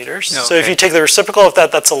millimeters. Oh, So if okay. you take the reciprocal of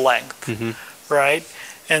that, that's a length, right?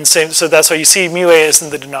 And same, so that's why you see mu A is in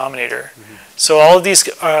the denominator. So all of these,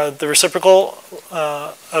 the reciprocal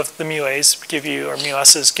of the mu A's give you, or mu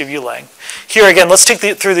S's give you length. Here again, let's take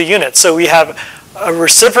through the units. So we have a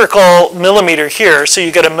reciprocal millimeter here, so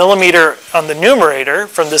you get a millimeter on the numerator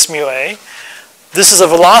from this mu A. This is a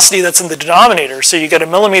velocity that's in the denominator, so you get a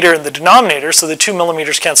millimeter in the denominator, so the 2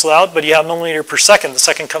 millimeters cancel out, but you have millimeter per second. The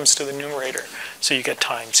second comes to the numerator, so you get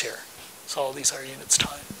times here. So all these are units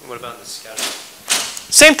time. What about the scatter?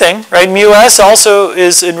 Same thing, right? Mu S also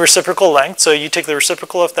is in reciprocal length, so you take the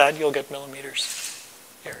reciprocal of that, you'll get millimeters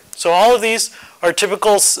here. So all of these are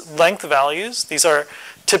typical length values. These are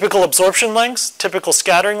typical absorption lengths, typical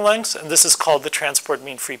scattering lengths, and this is called the transport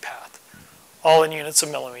mean free path, all in units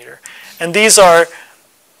of millimeter. And these are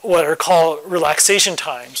what are called relaxation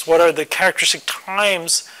times. What are the characteristic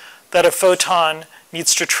times that a photon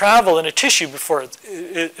needs to travel in a tissue before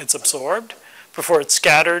it's absorbed, before it's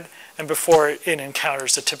scattered, and before it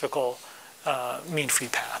encounters a typical mean free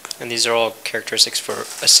path. And these are all characteristics for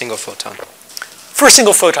a single photon? For a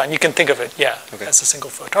single photon, you can think of it, yeah, Okay. as a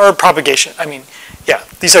single photon. Or propagation, I mean, yeah,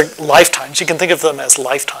 these are lifetimes. You can think of them as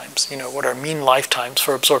lifetimes. You know, what are mean lifetimes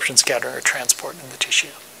for absorption, scattering, or transport in the tissue.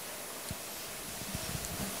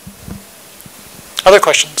 Other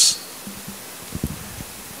questions?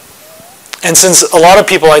 And since a lot of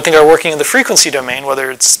people, I think, are working in the frequency domain,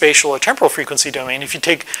 whether it's spatial or temporal frequency domain, if you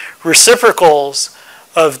take reciprocals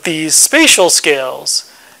of these spatial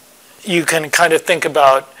scales, you can kind of think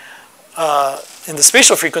about, in the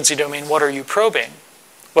spatial frequency domain, what are you probing?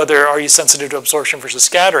 Whether are you sensitive to absorption versus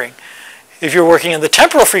scattering? If you're working in the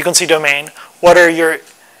temporal frequency domain, what are your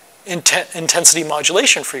intensity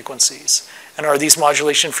modulation frequencies? And are these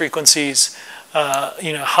modulation frequencies,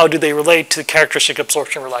 how do they relate to characteristic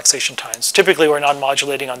absorption relaxation times? Typically, we're not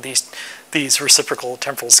modulating on these reciprocal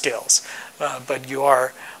temporal scales, but you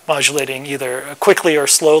are modulating either quickly or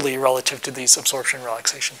slowly relative to these absorption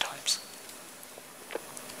relaxation times.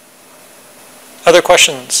 Other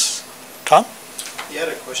questions? Tom? You had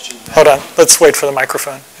a question. Hold on, let's wait for the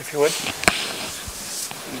microphone, if you would.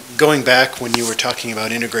 Going back when you were talking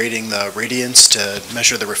about integrating the radiance to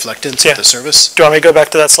measure the reflectance Yeah. of the surface. Do you want me to go back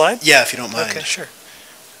to that slide? Yeah, if you don't mind. Okay, sure.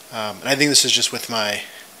 And I think this is just with my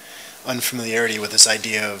unfamiliarity with this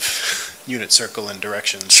idea of unit circle and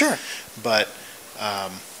directions. Sure. But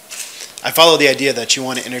I follow the idea that you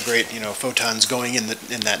want to integrate, photons going in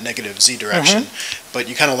that negative z direction. But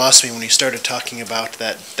you kind of lost me when you started talking about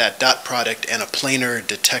that dot product and a planar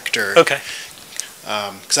detector. Okay.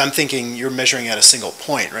 Because I'm thinking you're measuring at a single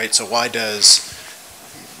point, right? So why does...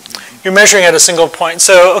 You're measuring at a single point.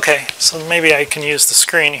 So, okay, so maybe I can use the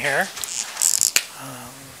screen here,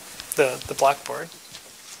 the blackboard.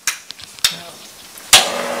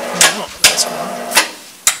 No, that's wrong.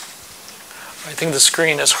 I think the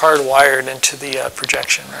screen is hardwired into the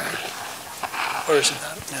projection, right? Or is it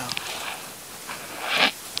that? No.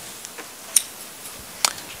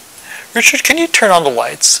 Richard, can you turn on the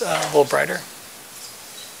lights a little brighter?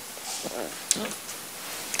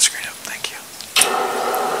 Screen up, thank you.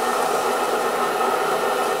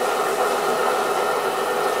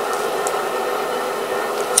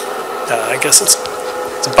 I guess it's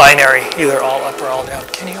binary, either all up or all down.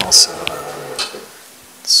 Can you also,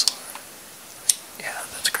 yeah,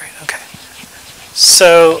 that's great, okay.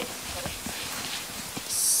 So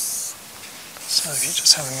if you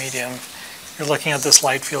just have a medium, you're looking at this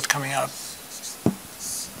light field coming up.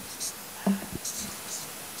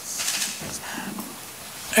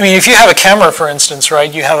 I mean, if you have a camera, for instance,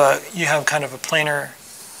 right, you have kind of a planar,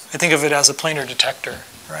 I think of it as a planar detector,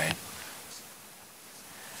 right?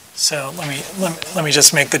 So let me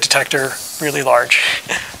just make the detector really large.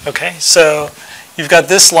 Okay, so you've got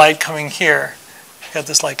this light coming here. You've got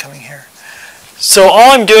this light coming here. So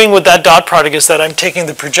all I'm doing with that dot product is that I'm taking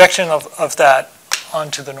the projection of that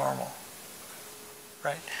onto the normal,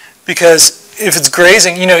 right? Because if it's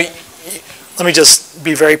grazing, let me just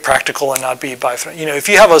be very practical and not be biphasic. If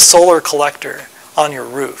you have a solar collector on your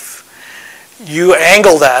roof, you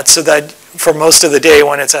angle that so that for most of the day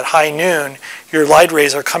when it's at high noon, your light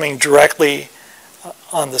rays are coming directly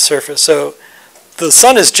on the surface. So the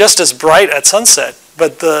sun is just as bright at sunset,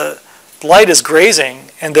 but the light is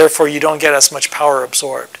grazing, and therefore you don't get as much power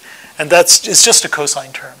absorbed. And it's just a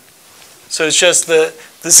cosine term. So it's just the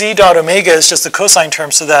z dot omega is just a cosine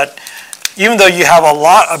term, so that even though you have a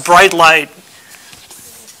bright light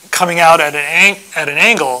coming out at an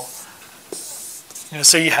angle,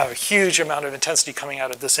 so you have a huge amount of intensity coming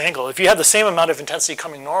out at this angle. If you have the same amount of intensity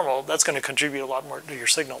coming normal, that's going to contribute a lot more to your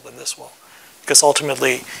signal than this will, because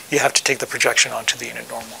ultimately you have to take the projection onto the unit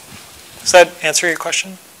normal. Does that answer your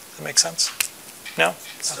question? Does that make sense? No?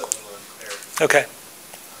 It's still a little unclear. Okay. I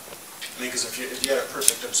mean, because if you had a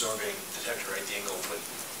perfect absorbing detector, right, the angle wouldn't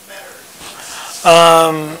matter.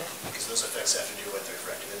 Because those effects have to do with the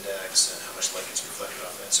refractive index and how much light gets reflected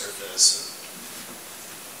off that surface.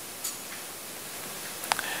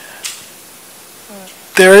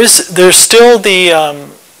 There's still the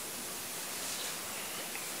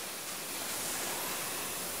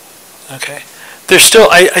okay. There's still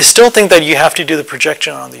I still think that you have to do the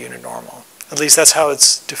projection on the unit normal. At least that's how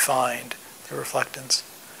it's defined, the reflectance.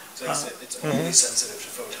 So it's only sensitive to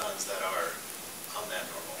photons that are on that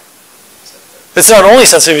normal. It's not only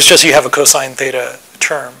sensitive, it's just you have a cosine theta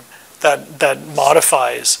term that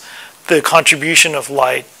modifies the contribution of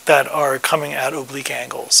light that are coming at oblique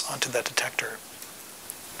angles onto that detector.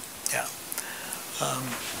 Yeah.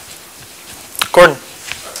 Gordon. I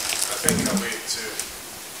think I'll wait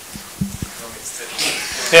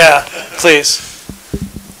to. Yeah, please.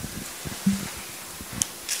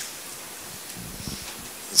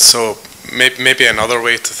 So maybe another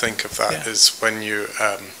way to think of that is when you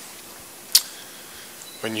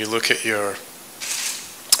look at your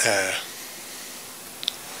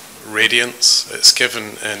radiance, it's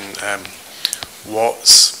given in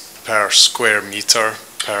watts per square meter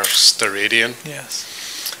per steradian. Yes.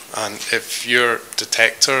 And if your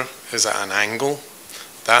detector is at an angle,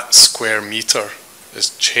 that square meter is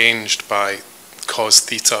changed by cos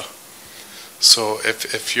theta. So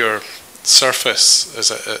if your surface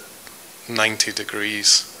is at 90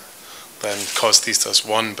 degrees, then cos theta is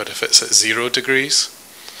 1, but if it's at 0 degrees,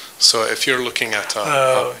 so if you're looking at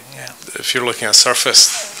if you're looking at a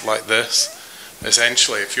surface like this,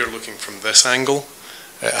 essentially if you're looking from this angle,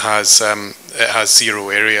 it has 0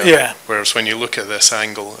 area. Yeah. Whereas when you look at this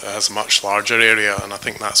angle, it has a much larger area, and I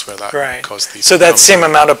think that's where that cos theta. So that same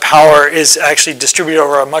amount of power is actually distributed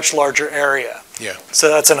over a much larger area. Yeah. So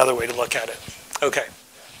that's another way to look at it. Okay.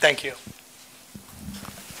 Thank you.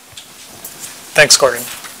 Thanks, Gordon.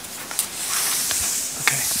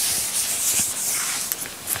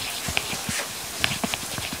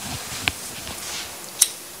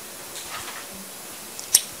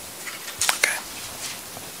 Okay.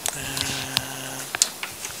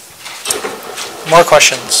 More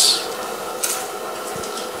questions?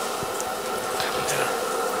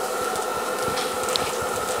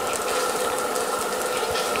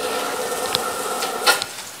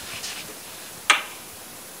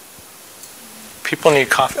 People need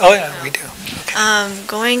coffee. Oh yeah, we do. Okay.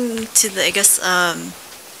 Going to the, I guess,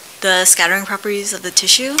 the scattering properties of the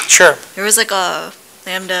tissue. Sure. There was like a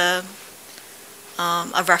lambda,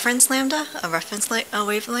 a reference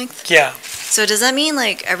wavelength. Yeah. So does that mean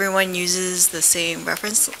like everyone uses the same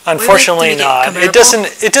reference? Unfortunately not. It doesn't.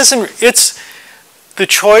 It's the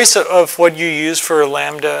choice of what you use for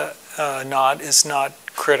lambda naught is not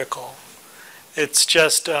critical. It's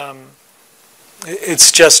just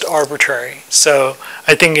arbitrary. So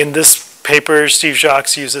I think in this paper, Steve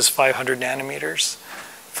Jacques uses 500 nanometers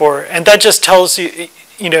and that just tells you,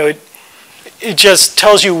 it just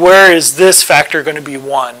tells you where is this factor going to be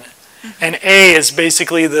 1. And A is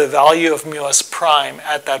basically the value of mu s prime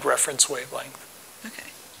at that reference wavelength. Okay.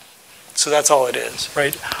 So that's all it is,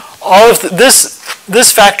 right? All of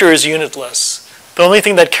this factor is unitless. The only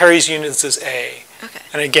thing that carries units is A. Okay.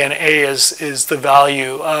 And again, A is the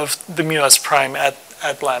value of the mu s prime at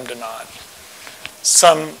lambda naught.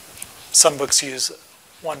 Some books use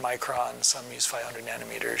 1 micron, some use 500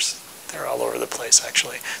 nanometers. They're all over the place,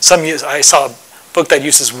 actually. I saw a book that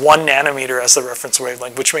uses 1 nanometer as the reference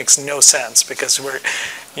wavelength, which makes no sense because we're,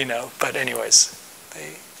 but anyways.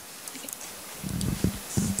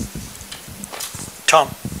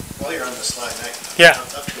 Tom. While you're on the slide, Yeah. I'll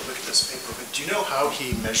have to go look at this paper, but do you know how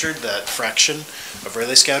he measured that fraction of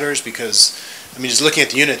Rayleigh scatters? Because, just looking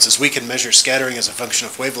at the units, is we can measure scattering as a function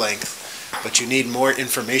of wavelength, but you need more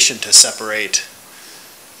information to separate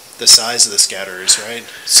the size of the scatterers, right?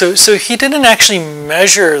 So he didn't actually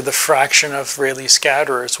measure the fraction of Rayleigh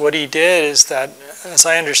scatterers. What he did is that, as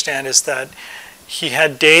I understand, is that he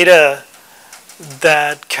had data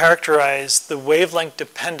that characterized the wavelength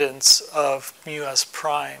dependence of mu(s)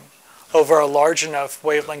 prime over a large enough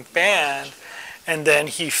wavelength band, and then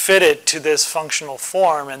he fit it to this functional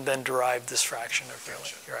form and then derived this fraction of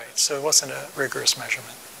really, right? So it wasn't a rigorous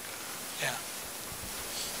measurement. Yeah.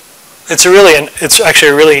 It's actually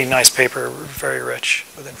a really nice paper, very rich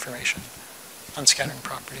with information on scattering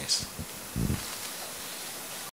properties.